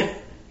eye,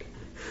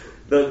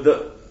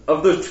 the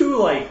of those two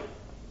like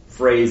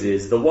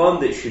phrases, the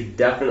one that should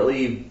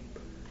definitely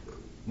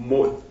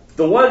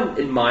the one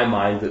in my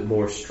mind that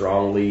more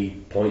strongly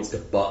points to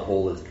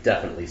butthole is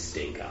definitely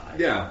stink eye.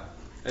 it. Yeah,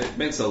 it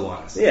makes a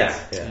lot of sense. Yeah.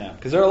 Yeah,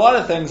 because there are a lot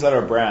of things that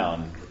are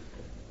brown,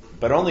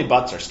 but only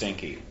butts are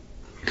stinky.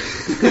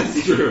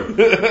 That's true. Put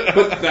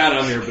that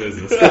on your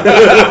business. Put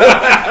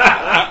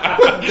that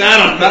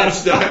on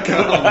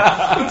Match.com.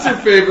 What's your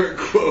favorite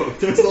quote?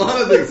 There's a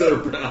lot of things that are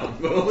brown,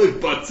 but only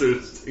butts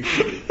are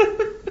stinky.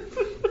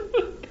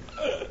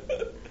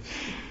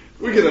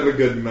 We could have a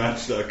good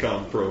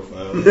Match.com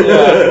profile.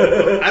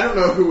 Yeah. I don't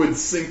know who would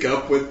sync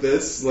up with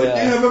this. Like,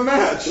 Yeah. you have a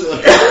match.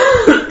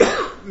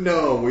 Like,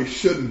 no, we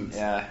shouldn't.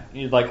 Yeah,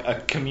 you need like a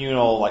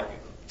communal, like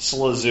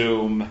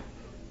Slazoom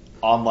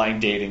online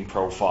dating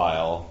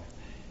profile.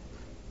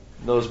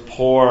 Those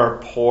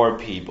poor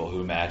people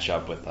who match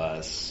up with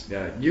us.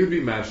 Yeah, you'd be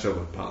matched up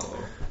with Paulo.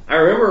 I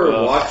remember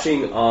Ugh.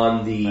 watching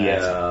on the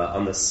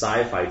Handsome.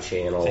 Sci-Fi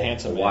Channel He's a a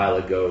handsome while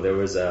ago. There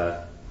was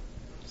a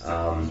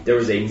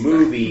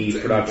movie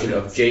production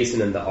of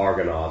Jason and the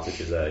Argonauts,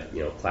 which is a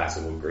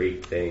classical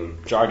Greek thing,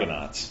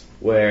 Jargonauts.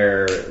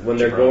 where when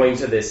they're Jabronis. going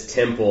to this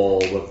temple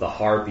with the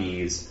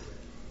harpies,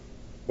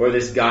 where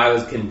this guy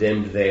was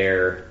condemned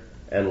there,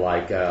 and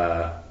like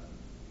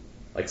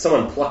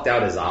someone plucked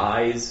out his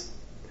eyes.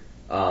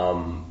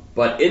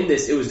 But in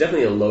this, it was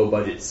definitely a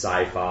low-budget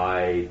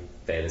sci-fi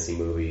fantasy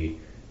movie,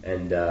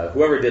 and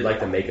whoever did like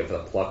the makeup for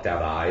the plucked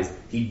out eyes,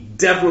 he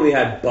definitely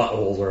had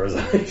buttholes where his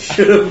eyes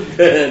should have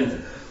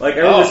been. Like I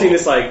remember seeing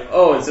this, like,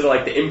 instead of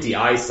like the empty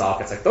eye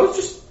sockets, like that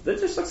just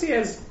looks like he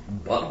has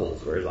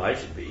buttholes where his eyes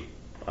should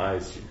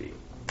be.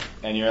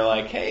 And you're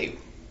like, hey,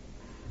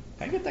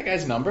 can I get that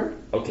guy's number?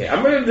 Okay,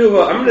 I'm gonna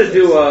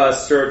do a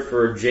search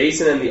for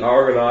Jason and the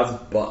Argonauts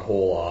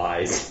butthole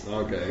eyes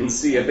Okay. and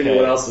see if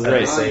anyone else has had the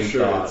I'm same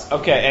sure thought. it's-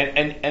 Okay,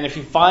 and if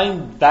you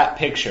find that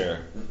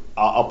picture,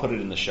 I'll put it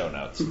in the show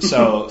notes.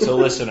 So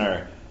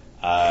listener,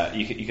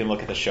 you can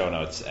look at the show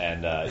notes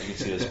and you can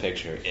see this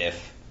picture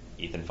if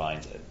Ethan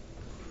finds it.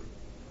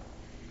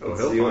 Oh, Let's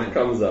he'll see what find it.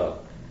 comes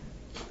up.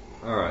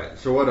 All right.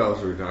 So what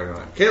else are we talking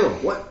about?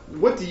 Caleb,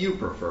 what do you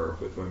prefer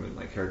with women?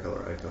 Like hair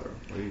color, eye color?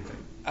 What do you think?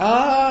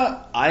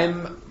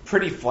 I'm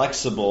pretty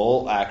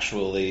flexible,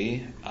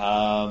 actually.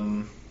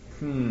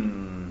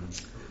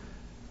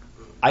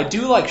 I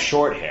do like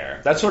short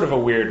hair. That's sort of a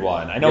weird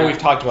one. I know Yeah. we've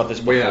talked about this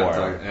before. We have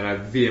talked, and I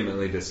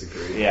vehemently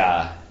disagree.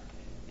 Yeah.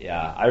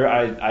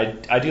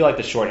 I do like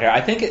the short hair.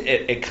 I think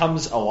it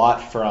comes a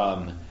lot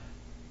from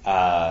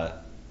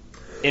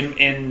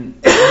in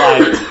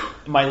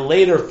my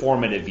later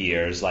formative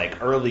years,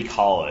 like early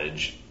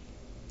college,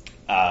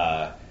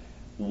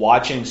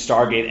 watching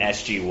Stargate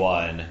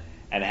SG-1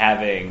 and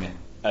having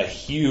a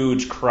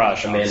huge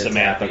crush on Amanda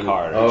Samantha Tapping.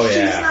 Carter. Oh,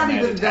 yeah. She's not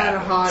Amanda even that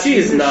Tapping. hot. She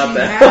is even not she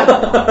that.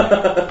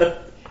 had one.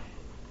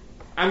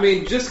 I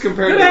mean, just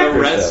compared Good to the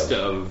actress, rest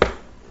though.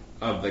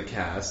 of the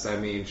cast, I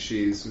mean,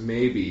 she's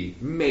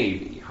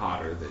maybe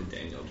hotter than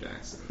Daniel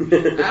Jackson.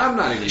 I'm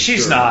not even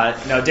She's sure.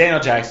 not. No, Daniel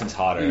Jackson's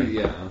hotter.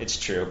 Yeah. It's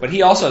true. But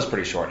he also has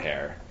pretty short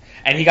hair.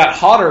 And he got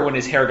hotter when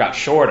his hair got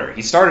shorter.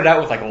 He started out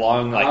with like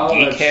long,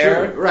 geek that's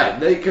hair. true. Right,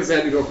 because they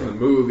had to go from the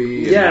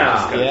movie. And Yeah.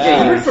 just got-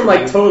 Yeah. He went from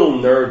like total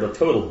nerd to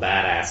total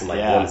badass in like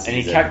Yeah, one and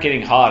season. he kept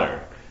getting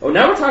hotter. Oh,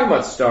 now we're talking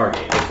about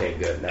Stargate. Okay,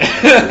 good.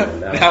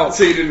 Now,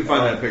 So you didn't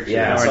find that picture?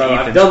 yeah, Or so in I've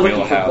Ethan's done looking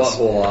wheelhouse.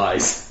 for butthole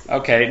eyes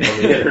Okay. on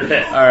the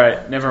internet. All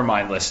right. Never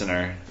mind,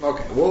 listener.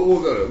 Okay,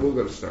 we'll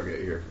go to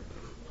Stargate here.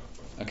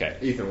 Okay.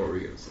 Ethan, what were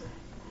you gonna say?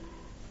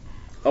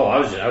 Oh, I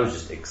was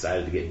just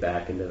excited to get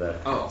back into the.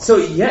 Oh. So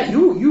yeah,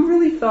 you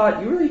really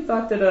thought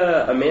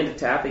that Amanda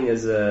Tapping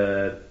as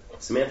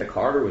Samantha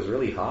Carter was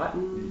really hot.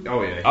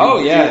 Oh yeah.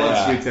 Oh, yeah, He wants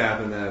yeah. to be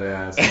tapping that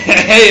ass.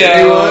 Hey,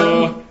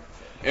 Anyone?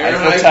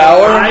 Eiffel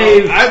Tower?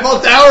 Eiffel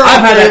Tower.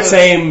 I've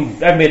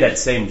made that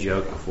same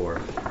joke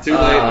before. Too late.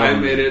 I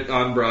made it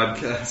on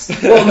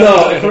broadcast. Well,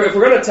 no, if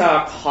we're gonna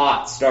talk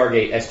hot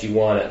Stargate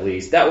SG-1 at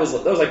least, that was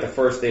like the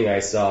first thing I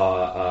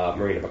saw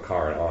Marina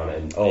Baccarin on,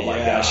 and oh my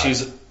god,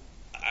 she's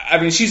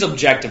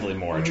objectively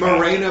more attractive.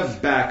 Morena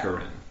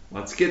Baccarin.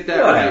 Let's get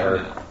that Whatever.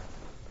 right now.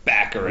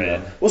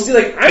 Baccarin. Well, see,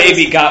 like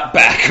Baby got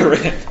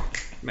Baccarin.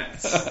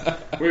 Mets.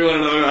 We want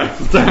another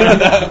Eiffel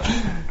Tower.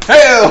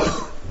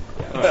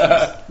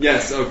 Hey!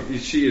 Yes,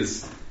 she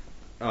is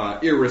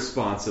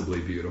irresponsibly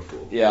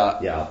beautiful. Yeah.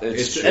 Yeah.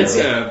 It's true. It's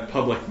a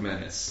public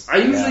menace. I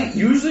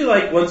usually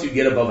like once you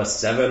get above a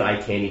 7, I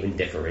can't even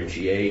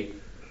differentiate.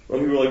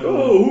 When people are like,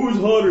 oh, who's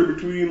hotter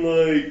between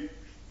like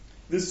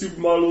this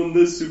supermodel and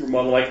this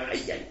supermodel?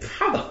 Like,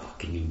 how the fuck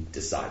can you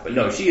decide? But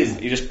no, she is.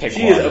 You just pick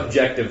She one. is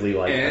objectively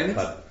like And-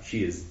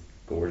 she is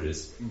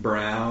gorgeous.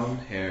 Brown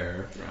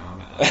hair,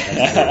 brown eyes.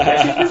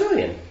 Yeah, she's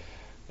Brazilian.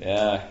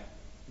 Yeah.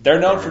 They're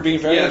known for being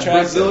very yeah,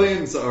 attractive.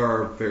 Brazilians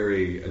are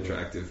very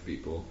attractive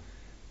people.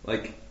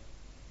 Like,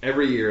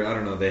 every year, I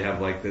don't know, they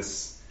have like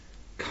this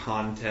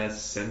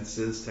contest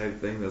census type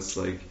thing that's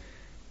like,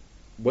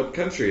 what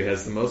country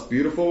has the most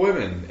beautiful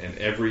women? And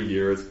every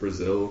year it's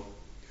Brazil.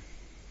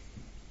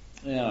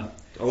 Yeah.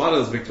 A lot of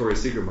those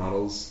Victoria's Secret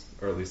models,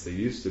 or at least they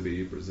used to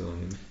be,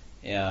 Brazilian.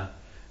 Yeah.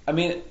 I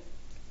mean,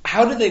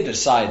 how did they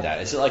decide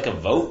that? Is it like a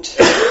vote?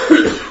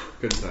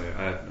 Couldn't tell you.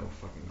 I have no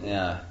fucking clue.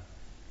 Yeah.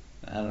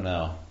 I don't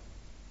know.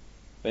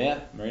 But yeah,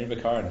 Marina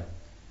Baccarin.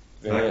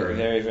 Baccarin.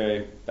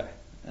 Very.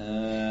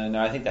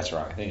 No, I think that's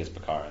wrong. I think it's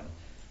Baccarin.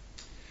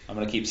 I'm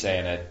going to keep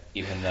saying it,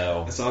 even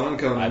though. I saw it on I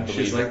Conan. believe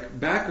She's it. like,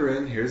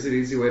 Baccarin, here's an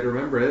easy way to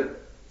remember it.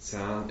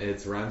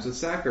 It rhymes with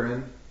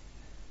saccharin.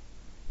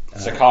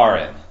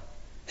 Saccharin.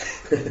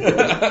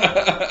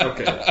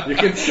 Okay, you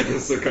can stick with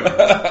saccharin.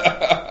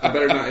 I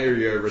better not hear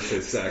you ever say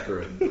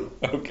saccharin. though.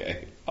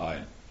 Okay,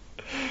 fine.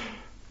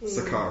 It's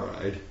a car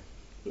ride.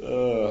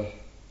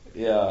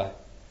 Yeah.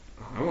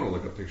 I want to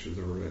look up pictures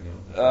of her right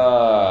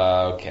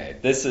now. Okay.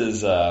 This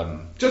is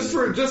Just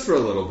for a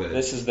little bit.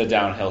 this is the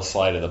downhill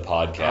slide of the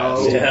podcast.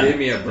 Oh, Yeah. give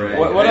me a break.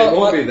 What it else- won't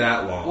what- be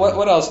that long.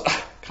 What else?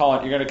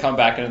 Colin, you're gonna come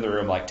back into the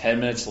room like 10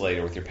 minutes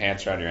later with your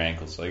pants around your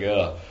ankles, like,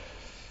 ugh.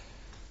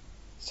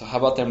 So how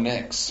about them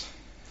Knicks?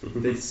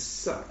 They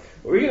suck.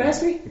 What were you gonna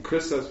ask me?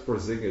 Kristaps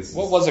Porzingis.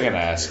 What was I gonna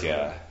ask you?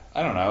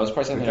 I don't know. I was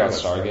probably something We're about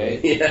talking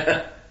about Stargate.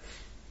 Yeah.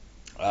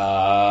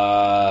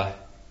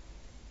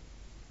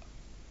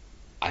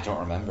 I don't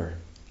remember.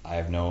 I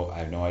have no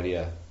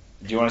idea.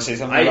 Do you want to say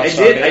something I about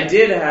did. Stargate? I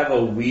did have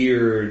a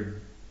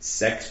weird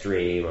sex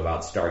dream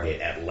about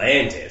Stargate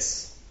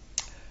Atlantis.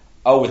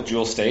 Oh, with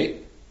Jewel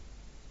State?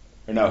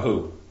 Or no,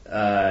 who?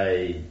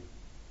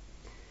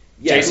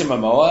 Yeah, Jason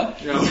Momoa?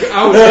 No, I've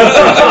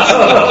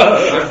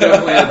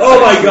definitely had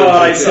Oh my sex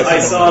god! with I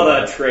Jason saw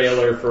Momoa. the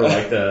trailer for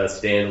like the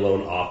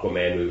standalone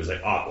Aquaman movie. It was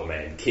like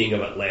Aquaman, King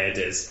of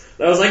Atlantis.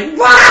 And I was like,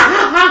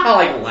 "Wah!"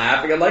 like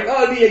laughing. I'm like,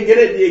 "Oh, do you get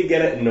it? Do you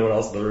get it?" And no one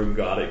else in the room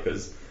got it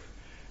because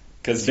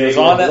Because he was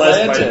on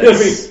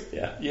Atlantis.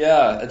 Yeah,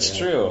 Yeah, that's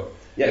true.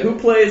 yeah. Who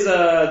plays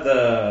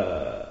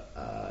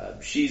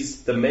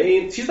she's the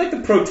main. She's like the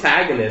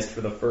protagonist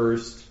for the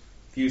first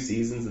few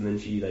seasons, and then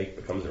she like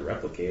becomes a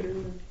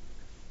replicator.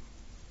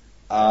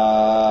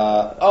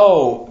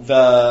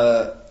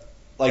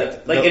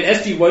 Like in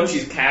SG-1,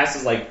 she's cast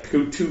as like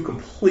two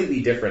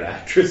completely different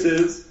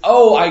actresses.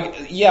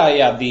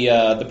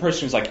 the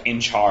person who's like in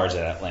charge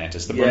at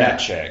Atlantis, the Yeah. brunette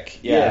chick.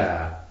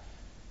 Yeah.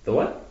 The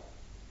what?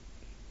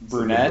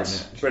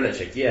 Brunette? Brunette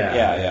chick, yeah.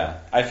 Yeah.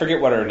 I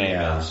forget what her name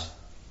Yeah. is.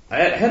 I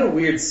had a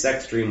weird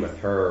sex dream with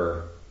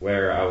her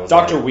where I was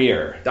Dr. like,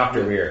 Weir.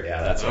 Dr. Weir,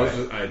 yeah, that's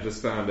right. I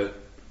just found it.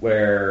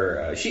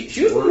 Where she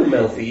was a little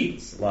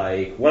milfy,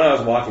 like when I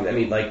was watching. I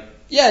mean, like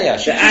Yeah,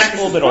 she's the just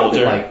actress a little is bit probably,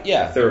 older. like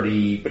Yeah.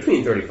 30,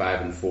 between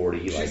 35 and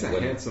 40. She's like a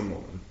when, handsome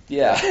woman.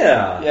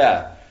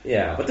 Yeah.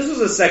 Yeah. But this was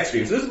a sex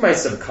dream, so this is my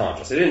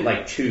subconscious. I didn't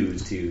like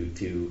choose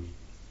to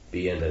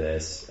be into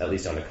this, at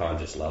least on a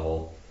conscious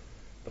level.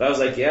 But I was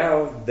like, yeah, I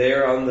was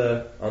there on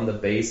the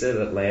base at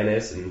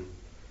Atlantis, and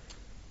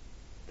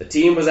the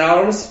team was out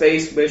on a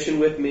space mission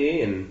with me,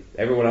 and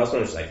everyone else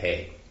was just like,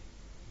 hey,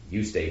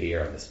 you stay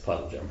here on this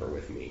puddle jumper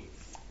with me.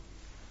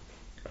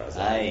 I was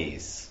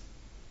Nice.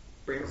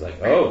 I was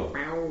like,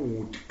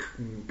 oh,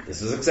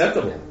 this is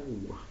acceptable.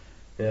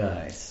 Yeah.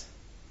 Nice.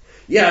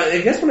 Yeah,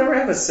 I guess whenever I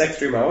have a sex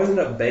dream, I always end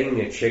up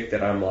banging a chick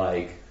that I'm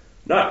like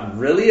not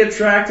really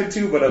attracted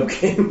to, but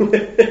okay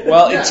with.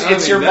 Well,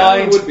 it's your that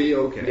mind. would be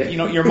okay. You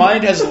know, your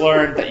mind has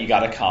learned that you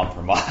got to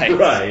compromise.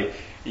 Right.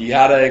 You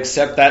got to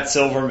accept that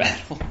silver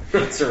medal.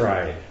 That's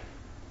right.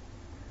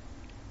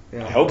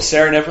 I hope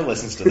Sarah never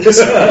listens to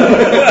this.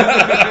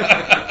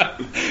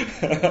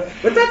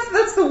 But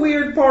that's the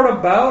weird part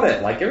about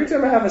it. Like every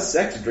time I have a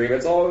sex dream,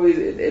 it's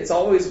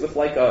always with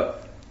like a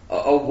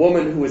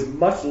woman who is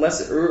much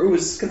less, or who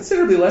is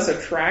considerably less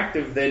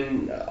attractive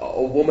than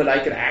a woman I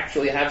could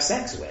actually have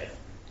sex with.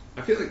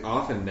 I feel like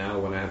often now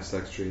when I have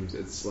sex dreams,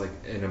 it's like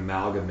an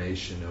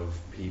amalgamation of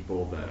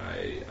people that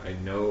I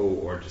know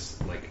or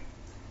just like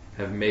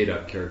have made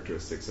up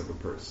characteristics of a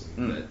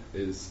person that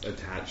is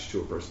attached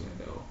to a person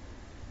I know.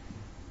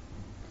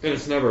 And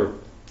it's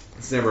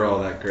never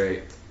all that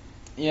great.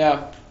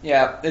 Yeah.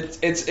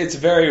 It's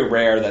very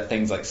rare that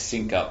things like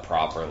sync up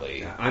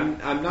properly. Yeah,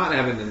 I'm not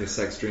having any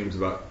sex dreams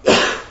about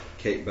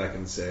Kate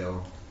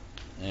Beckinsale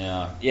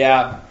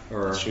Yeah.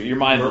 or That's true. Your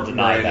mind will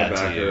deny Miranda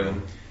that to you.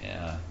 Baccarin.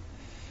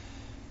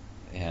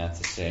 Yeah, it's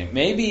the same.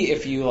 Maybe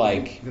if you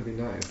like That'd be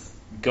nice.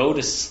 go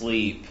to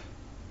sleep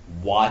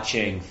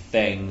watching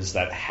things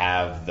that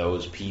have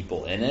those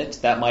people in it,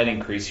 that might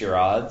increase your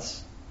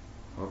odds.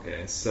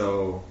 Okay,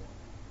 so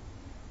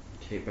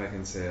Kate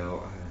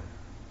Beckinsale,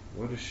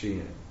 what is she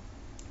in?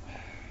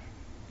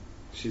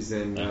 She's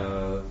in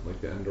like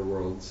the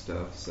underworld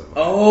stuff. So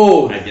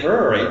Oh, I get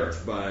her.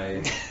 raped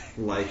by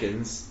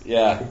lichens.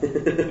 Yeah.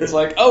 It's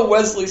like, oh,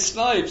 Wesley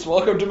Snipes,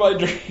 welcome to my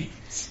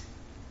dreams.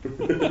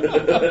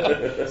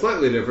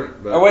 Slightly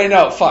different, but Oh, wait,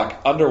 no,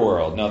 fuck.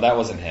 Underworld. No, that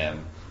wasn't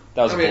him.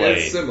 That was I mean Blade.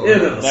 it's It's similar.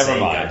 the Never same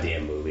mind.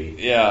 goddamn movie.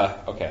 Yeah,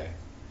 okay.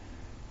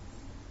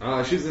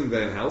 She's in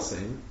Van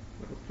Helsing.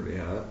 That was pretty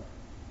hot.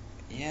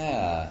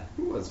 Yeah.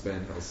 Who was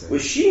Van Helsing?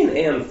 Was she in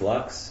Anne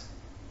Flux?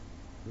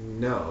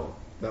 No,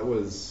 that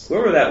was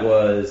Whoever that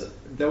was.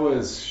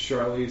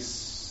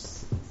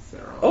 Charlize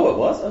Theron. Oh, it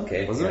was?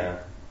 Okay. Was it? Yeah.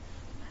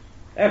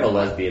 I have a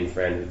lesbian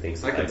friend who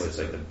thinks I that could that's just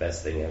believe like the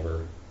best thing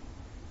ever.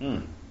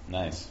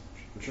 Nice.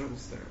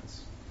 Charlize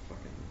Theron's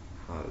fucking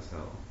hot as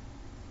hell.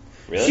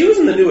 Really? She was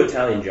in the new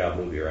Italian Job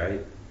movie,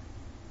 right?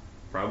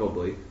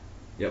 Probably.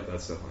 Yep,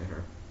 that's definitely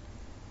her.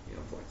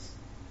 Flex.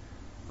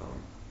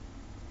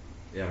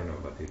 Yeah, I don't know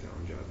about the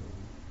Italian Job movie.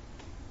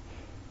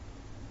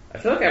 I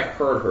feel like I've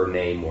heard her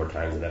name more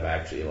times than I've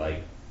actually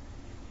like.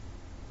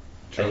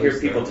 I Charlize hear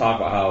people Theron. talk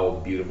about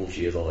how beautiful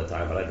she is all the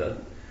time, but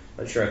I'm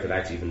not sure I could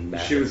actually even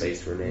match She her was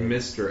face to her name.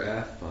 Mr.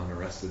 F on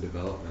Arrested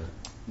Development.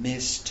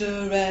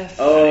 Mr. F.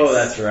 Oh,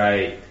 that's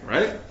right.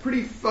 Right?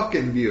 Pretty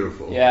fucking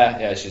beautiful.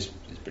 Yeah, she's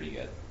pretty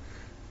good.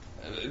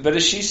 But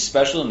is she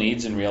special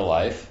needs in real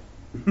life?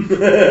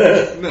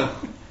 No.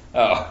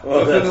 Oh.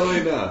 Well,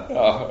 Definitely not.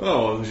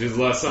 Oh. She's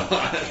less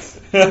hot.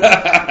 When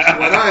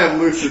I have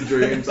lucid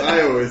dreams,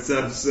 I always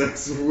have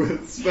sex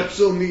with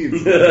special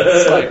needs.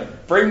 It's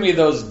like, bring me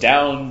those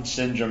Down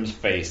syndrome's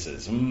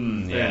faces.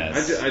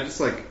 Yes. I just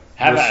like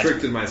Have at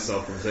restricted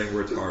myself from saying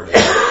retarded.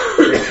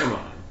 Like, come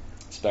on.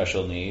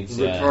 Special needs.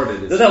 Yeah.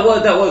 Retarded is that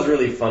was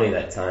really funny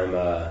that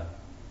time.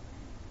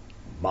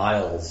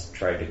 Miles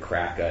tried to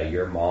crack a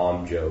 "your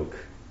mom" joke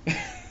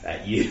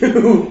at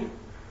you.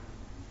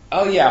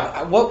 Oh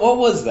yeah. What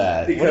was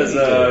that? Because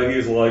What did he do? he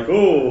was like,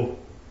 oh,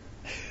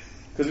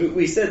 because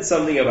we said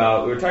something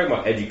about, we were talking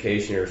about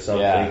education or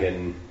something, Yeah.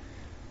 and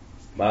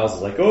Miles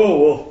was like, oh,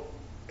 well,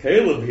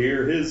 Caleb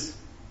here, his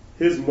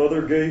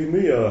mother gave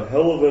me a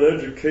hell of an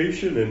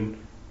education and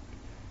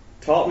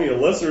taught me a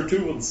lesson or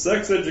two with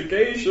sex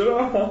education.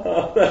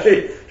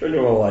 I turned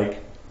to him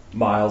like,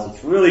 Miles,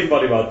 what's really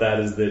funny about that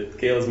is that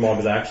Caleb's mom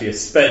is actually a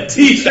sped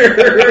teacher.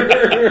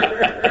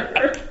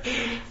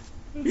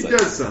 He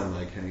does sound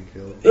like Hank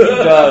Hill. He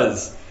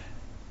does.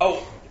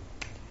 Oh,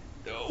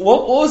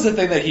 what was the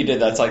thing that he did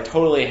that's like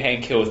totally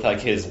Hank Hill with like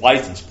his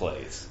license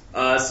plates?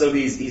 So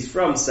he's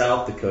from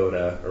South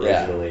Dakota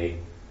originally.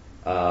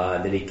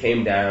 And then he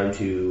came down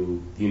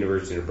to the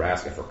University of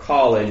Nebraska for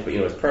college, but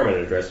his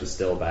permanent address was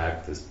still back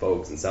with his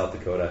folks in South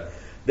Dakota.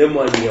 Then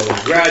when he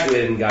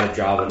graduated and got a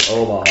job in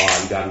Omaha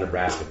and got a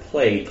Nebraska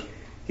plate,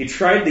 he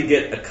tried to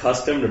get a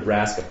custom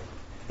Nebraska,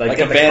 Like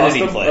a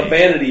vanity plate. a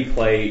vanity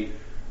plate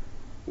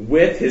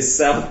with his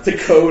South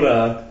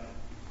Dakota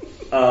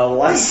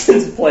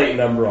license plate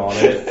number on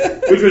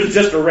it, which was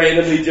just a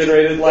randomly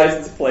generated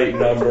license plate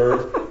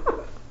number.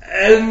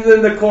 And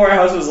then the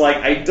courthouse was like,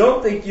 I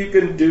don't think you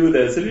can do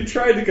this. And he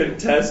tried to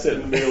contest it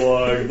and be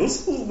like,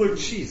 this was the...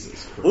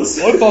 Jesus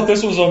Christ. I thought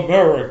this was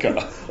America.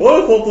 I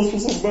thought this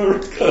was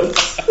America.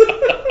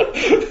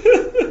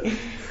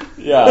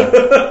 Yeah,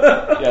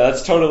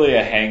 that's totally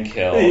a Hank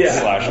Hill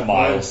 /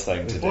 Miles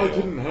thing to If do. I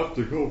didn't have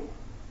to go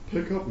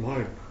pick up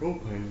my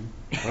propane,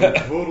 I'd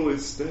totally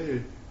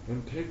stay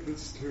and take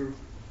this to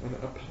an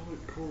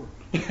appellate court.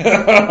 What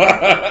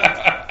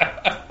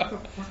the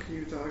fuck are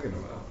you talking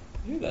about?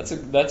 Yeah, that's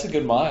a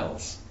good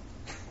Miles.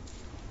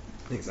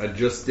 Thanks. I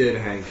just did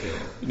Hank Hill.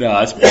 No,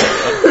 that's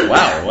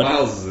wow.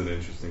 Miles is an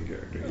interesting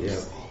character. Yeah.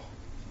 He's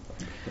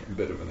a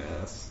bit of an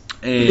ass.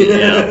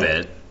 Yeah, a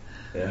bit.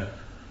 Yeah.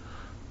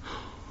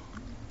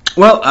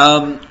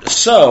 Well,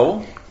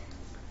 so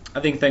I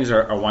think things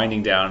are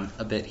winding down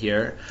a bit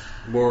here.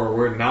 Or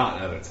we're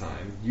not at a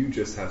time. You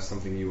just have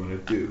something you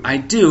want to do. I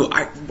do.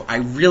 I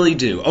really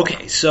do.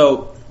 Okay,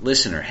 so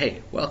listener,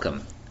 hey,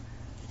 welcome.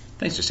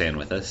 Thanks for staying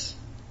with us.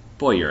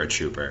 Boy, you're a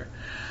trooper.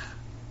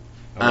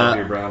 I love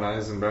your brown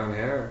eyes and brown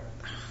hair.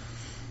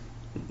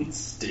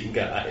 Stink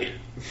eye.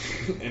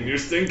 And your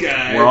stink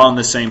eye. We're all on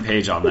the same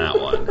page on that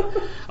one.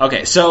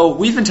 Okay, so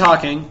we've been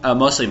talking,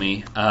 mostly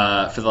me,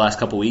 for the last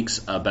couple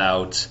weeks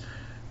about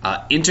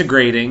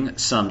integrating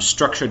some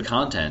structured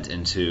content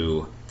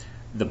into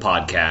the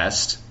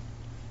podcast.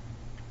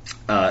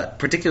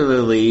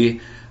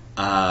 Particularly,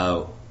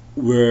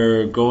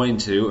 we're going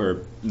to,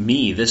 or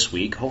me this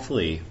week,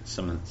 hopefully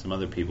some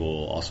other people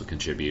will also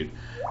contribute,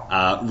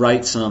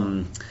 write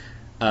some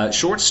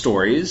short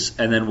stories,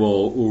 and then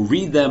we'll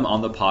read them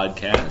on the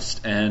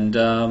podcast, and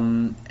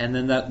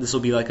then this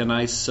will be like a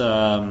nice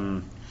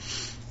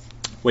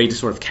way to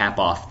sort of cap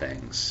off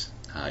things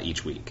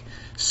each week.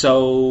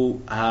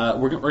 So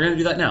we're going to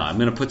do that now. I'm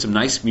going to put some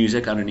nice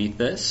music underneath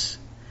this,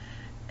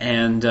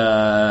 and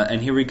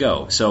here we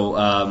go. So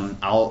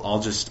I'll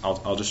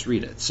just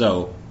read it.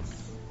 So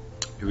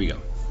here we go.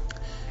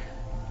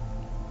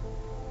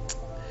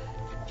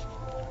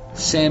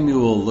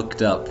 Samuel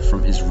looked up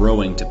from his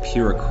rowing to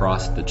peer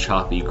across the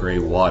choppy gray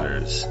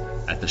waters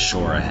at the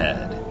shore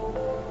ahead.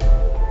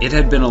 It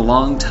had been a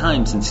long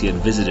time since he had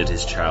visited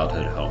his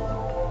childhood home.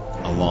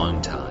 A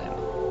long time.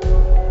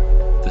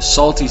 The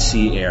salty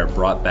sea air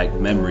brought back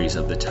memories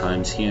of the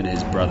times he and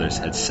his brothers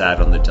had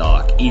sat on the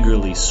dock,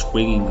 eagerly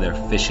swinging their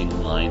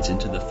fishing lines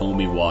into the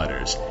foamy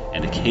waters,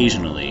 and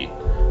occasionally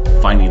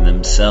finding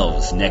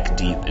themselves neck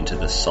deep into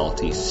the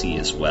salty sea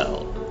as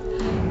well.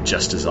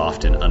 Just as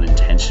often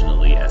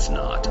unintentionally as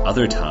not.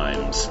 Other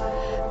times,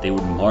 they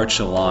would march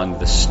along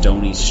the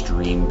stony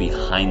stream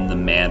behind the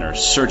manor,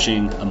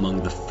 searching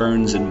among the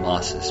ferns and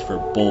mosses for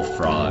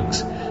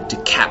bullfrogs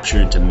to capture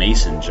into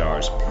mason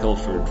jars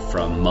pilfered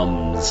from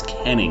Mum's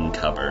canning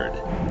cupboard.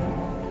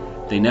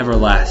 They never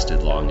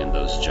lasted long in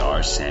those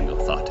jars, Samuel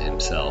thought to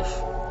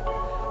himself.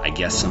 I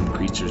guess some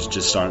creatures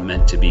just aren't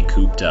meant to be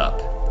cooped up,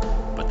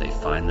 but they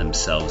find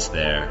themselves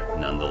there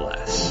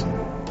nonetheless.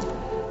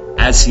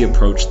 As he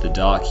approached the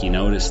dock, he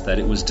noticed that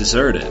it was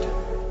deserted.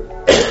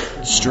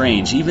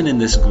 Strange, even in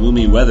this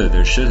gloomy weather,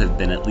 there should have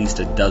been at least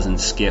a dozen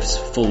skiffs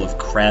full of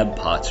crab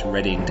pots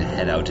readying to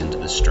head out into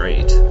the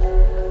strait.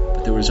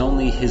 But there was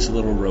only his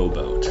little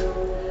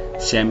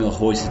rowboat. Samuel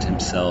hoisted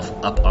himself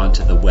up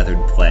onto the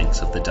weathered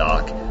planks of the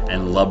dock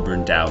and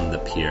lumbered down the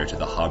pier to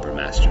the harbour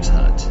master's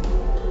hut.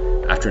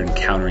 After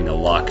encountering a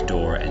locked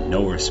door and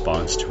no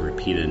response to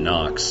repeated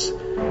knocks,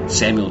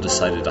 Samuel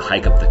decided to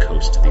hike up the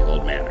coast to the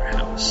old manor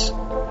house.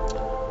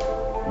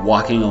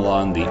 Walking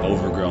along the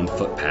overgrown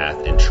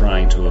footpath and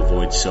trying to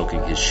avoid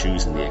soaking his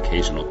shoes in the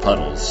occasional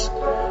puddles,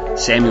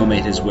 Samuel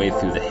made his way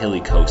through the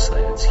hilly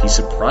coastlands. He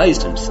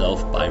surprised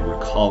himself by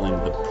recalling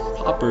the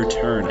proper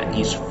turn at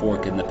each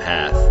fork in the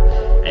path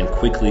and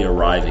quickly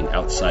arriving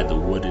outside the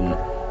wooden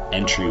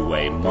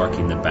entryway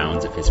marking the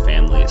bounds of his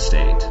family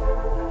estate.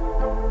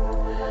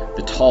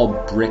 The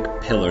tall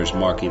brick pillars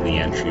marking the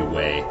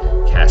entryway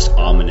cast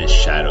ominous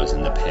shadows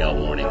in the pale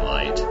morning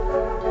light.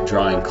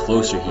 Drawing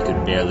closer, he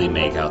could barely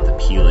make out the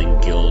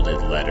peeling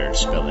gilded letters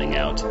spelling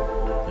out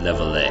Le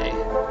Valet,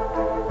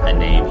 a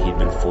name he'd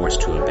been forced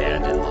to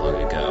abandon long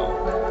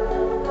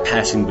ago.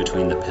 Passing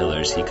between the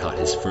pillars, he caught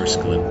his first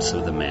glimpse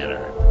of the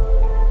manor.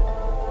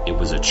 It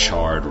was a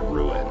charred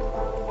ruin.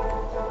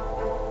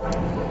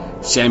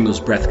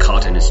 Samuel's breath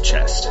caught in his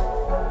chest.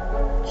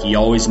 He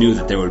always knew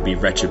that there would be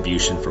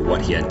retribution for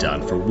what he had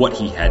done, for what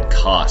he had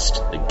cost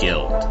the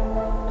guild.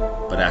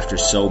 But after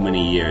so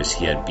many years,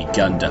 he had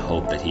begun to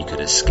hope that he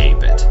could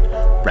escape it.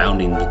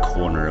 Rounding the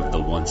corner of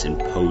the once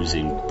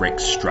imposing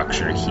brick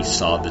structure, he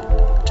saw the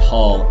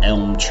tall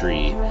elm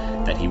tree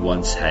that he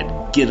once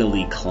had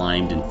giddily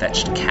climbed and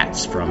fetched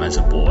cats from as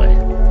a boy,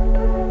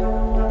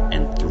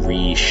 and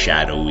 3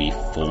 shadowy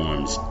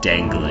forms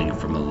dangling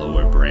from a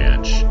lower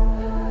branch.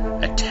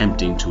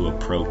 Attempting to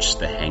approach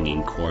the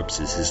hanging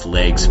corpses, his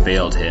legs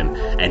failed him,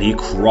 and he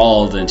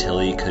crawled until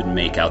he could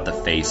make out the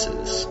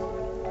faces.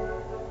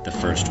 The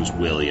first was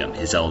William,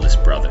 his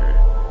eldest brother.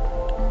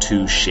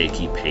 2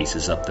 shaky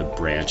paces up the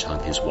branch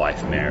hung his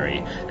wife Mary,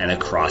 and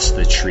across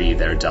the tree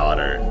their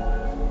daughter.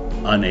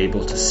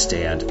 Unable to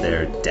stand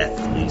their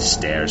deathly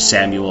stare,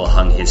 Samuel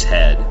hung his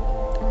head.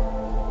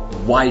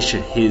 Why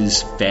should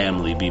his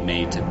family be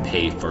made to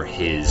pay for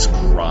his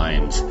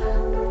crimes?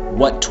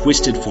 What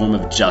twisted form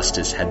of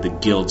justice had the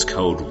guild's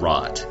code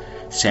wrought?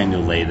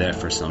 Samuel lay there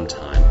for some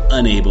time,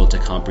 unable to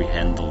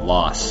comprehend the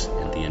loss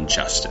and the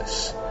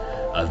injustice.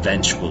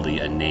 Eventually,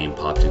 a name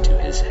popped into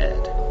his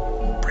head.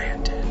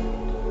 Brandon.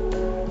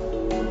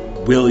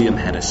 William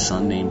had a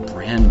son named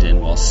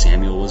Brandon while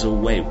Samuel was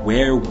away.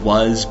 Where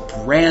was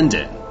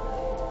Brandon?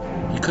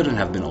 He couldn't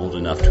have been old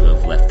enough to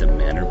have left the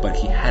manor, but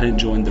he hadn't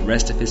joined the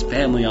rest of his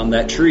family on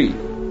that tree.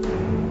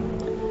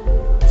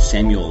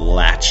 Samuel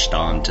latched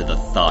on to the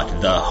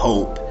thought, the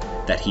hope,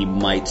 that he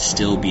might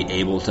still be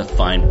able to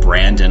find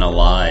Brandon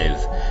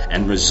alive,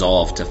 and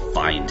resolved to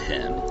find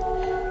him.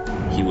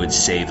 He would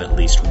save at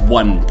least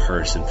one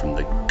person from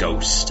the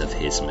ghost of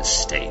his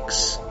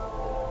mistakes.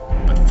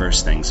 But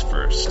first things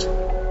first,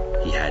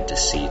 he had to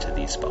see to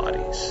these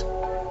bodies.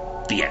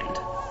 The end.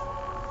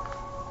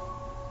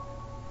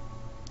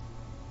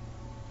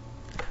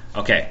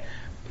 Okay.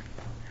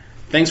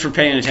 Thanks for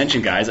paying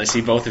attention, guys. I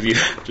see both of you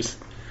just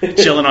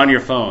chilling on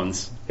your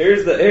phones.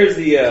 Here's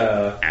the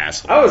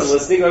Assholes. I was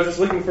listening. I was just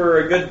looking for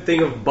a good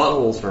thing of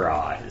buttholes for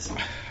eyes.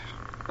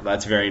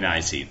 That's very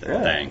nice, Ethan.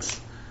 Yeah.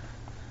 Thanks.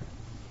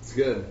 It's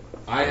good.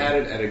 I had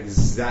it at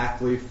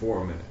exactly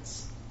 4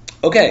 minutes.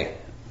 Okay.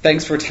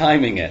 Thanks for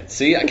timing it.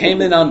 See, I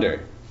came in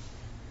under.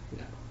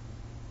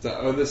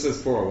 So, this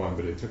is 4:01,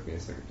 but it took me a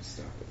second to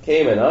stop it.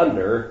 Came in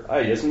under.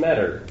 I just met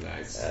her.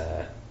 Nice.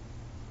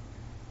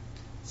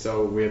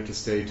 So we have to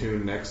stay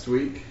tuned next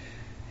week.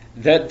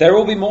 That there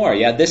will be more.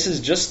 Yeah, this is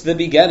just the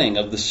beginning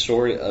of the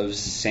story of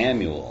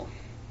Samuel.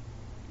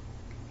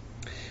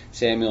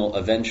 Samuel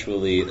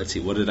eventually, let's see,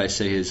 what did I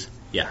say his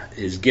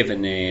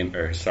given name,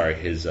 his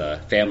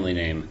family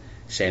name,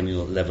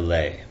 Samuel Le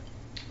Valet.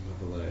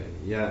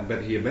 Yeah,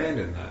 but he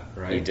abandoned that,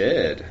 right? He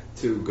did.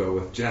 To go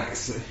with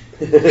Jackson.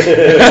 I'm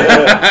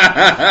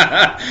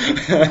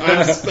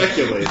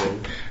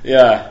speculating.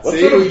 Yeah. What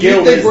See, sort of you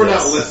guild think is we're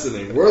this? not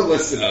listening. We're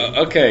listening.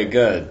 Okay,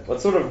 good. What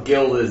sort of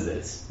guild is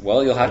this?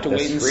 Well, you'll have to The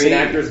wait and Screen see.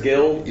 Actors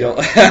Guild? You'll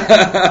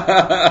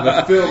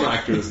The Film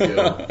Actors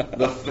Guild.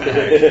 The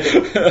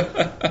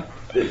FAG.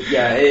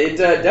 Yeah, it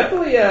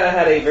definitely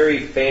had a very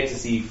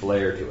fantasy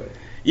flair to it.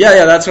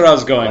 Yeah, that's what I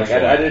was going Like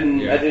for. I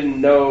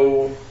didn't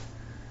know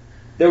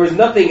there was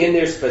nothing in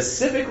there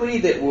specifically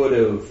that would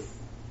have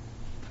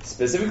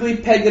specifically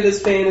pegged it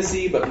as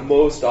fantasy, but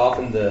most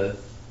often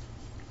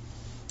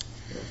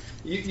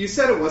You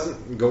said it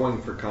wasn't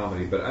going for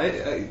comedy, but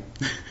I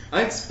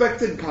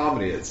expected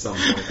comedy at some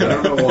point. I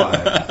don't know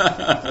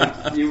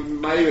why. Like, you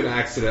might even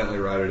accidentally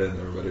write it in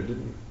there, but it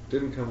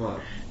didn't come up.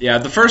 Yeah,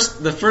 the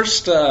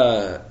first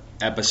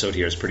episode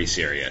here is pretty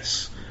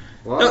serious.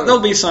 Well, There'll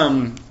be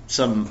some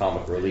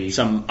comic relief.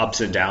 some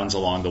ups and downs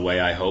along the way,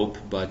 I hope,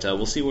 but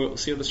we'll see where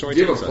the story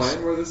do you takes have a us.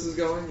 plan where this is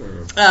going?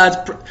 Or?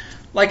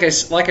 Like I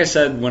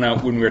said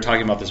when we were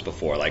talking about this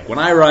before, like when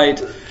I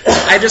write,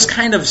 I just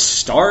kind of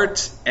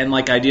start and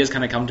like ideas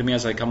kind of come to me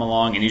as I come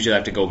along, and usually I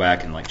have to go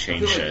back and like I change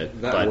feel like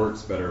shit. that but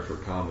works better for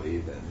comedy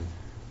than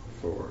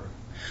for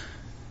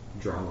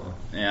drama.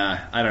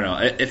 yeah, I don't know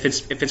if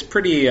it's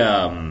pretty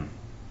I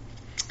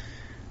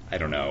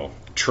don't know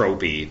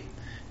tropey.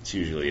 It's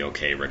usually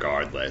okay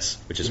regardless,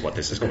 which is what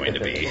this is going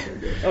to be.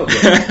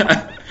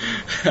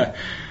 Okay.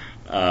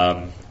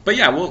 But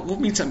yeah, we'll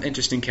meet some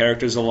interesting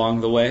characters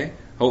along the way,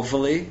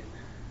 hopefully.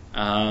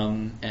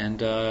 And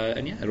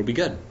yeah, it'll be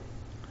good.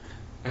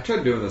 I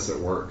tried doing this at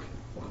work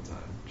one time.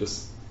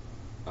 Just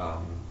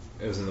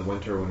it was in the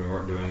winter when we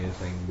weren't doing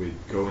anything. We'd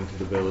go into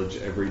the village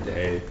every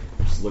day,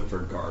 just look for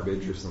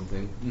garbage or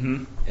something.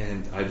 Mm-hmm.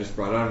 And I just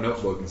brought out a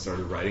notebook and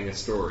started writing a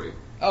story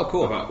Oh,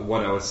 cool. about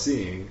what I was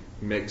seeing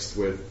mixed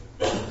with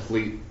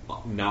complete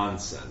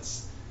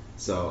nonsense.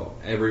 So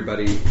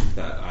everybody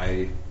that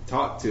I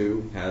talked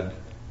to had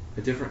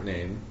a different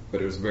name,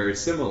 but it was very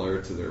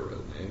similar to their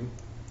real name.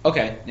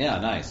 Okay, yeah,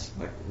 nice.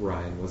 Like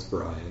Ryan was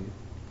Brian,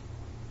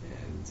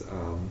 and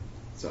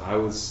so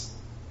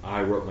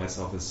I wrote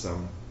myself as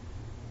some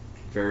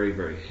very,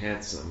 very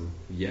handsome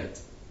yet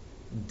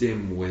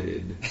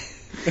dim-witted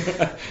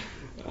person.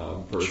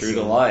 True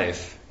to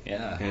life,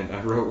 yeah. And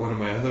I wrote one of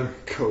my other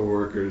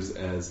coworkers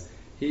as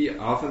he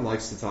often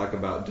likes to talk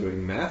about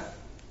doing meth.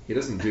 He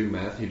doesn't do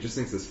meth; he just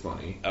thinks it's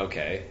funny.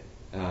 Okay.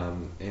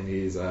 And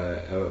he's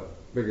a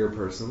bigger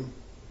person,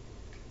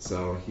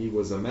 so he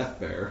was a meth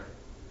bear.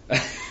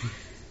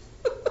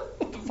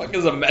 What the fuck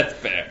is a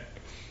meth bear?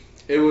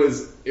 It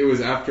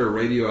was after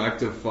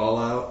radioactive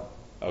fallout.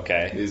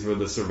 Okay. These were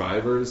the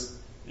survivors.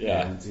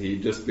 Yeah. And he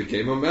just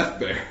became a meth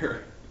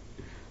bear.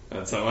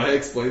 That's how I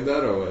explained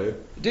that away.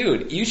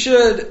 Dude, you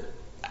should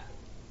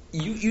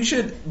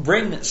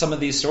bring some of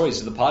these stories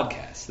to the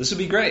podcast. This would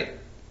be great.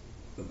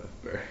 The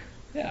meth bear.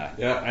 Yeah.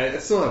 Yeah, I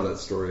still have that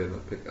story in the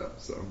pickup,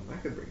 so I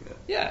could bring that.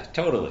 Yeah,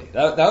 totally.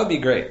 That would be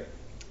great.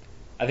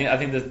 I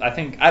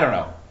think I don't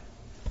know.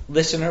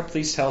 Listener,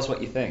 please tell us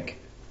what you think.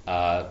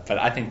 But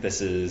I think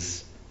this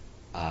is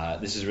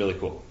really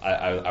cool.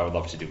 I would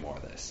love to do more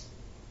of this.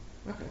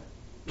 Okay.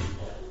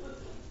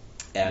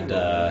 And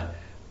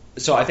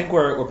so I think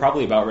we're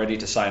probably about ready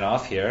to sign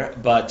off here.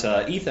 But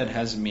Ethan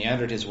has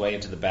meandered his way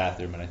into the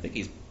bathroom, and I think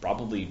he's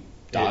probably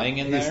dying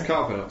in there. He's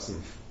coughing up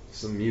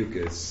some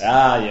mucus.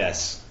 Ah,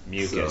 yes,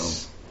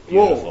 mucus. So,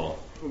 Beautiful.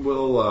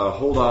 We'll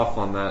hold off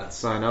on that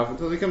sign off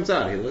until he comes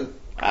out.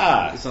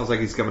 It sounds like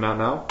he's coming out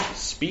now.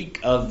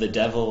 Speak of the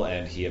devil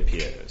and he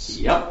appears.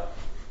 Yep.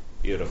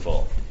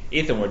 Beautiful.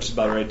 Ethan, we're just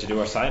about ready to do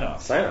our sign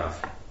off. Sign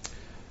off.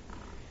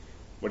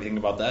 What do you think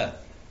about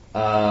that?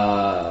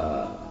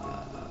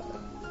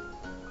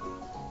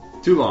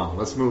 Too long.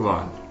 Let's move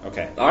on.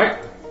 Okay. All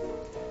right.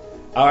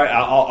 All right,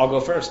 I'll go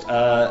first.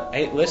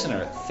 Hey,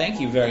 listener, thank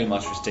you very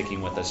much for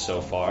sticking with us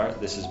so far.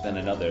 This has been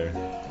another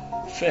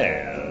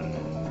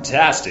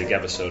fantastic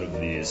episode of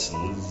this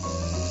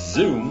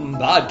Zoom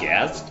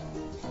podcast.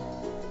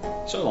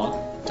 So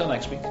long. Till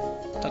next week.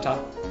 Ta-ta.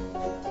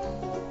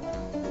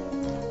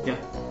 Yeah.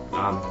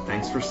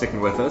 Thanks for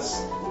sticking with us.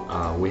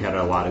 We had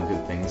a lot of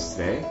good things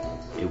today.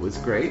 It was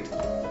great.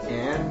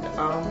 And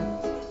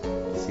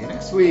see you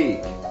next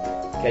week.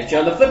 Catch you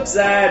on the flip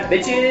side,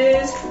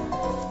 bitches.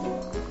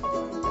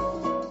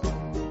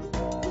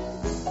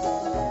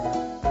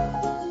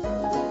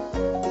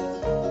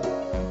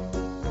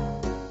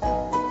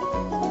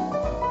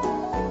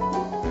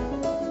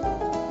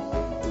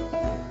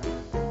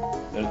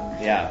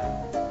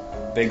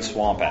 Yeah. Big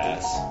Swamp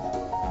Ass.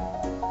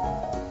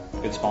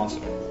 Good sponsor.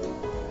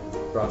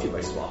 Brought to you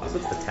by Swamp Ass.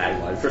 What's the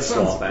tagline for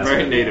Sounds Swamp Ass?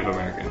 very Native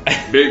American.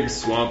 Big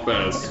swamp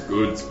ass,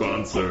 good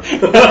sponsor.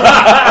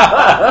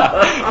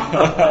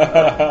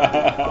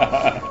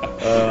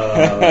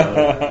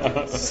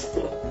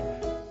 Swamp